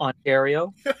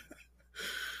Ontario.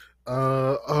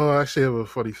 I actually have a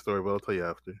funny story, but I'll tell you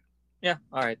after. Yeah.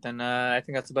 All right then. I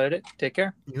think that's about it. Take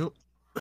care. Yep.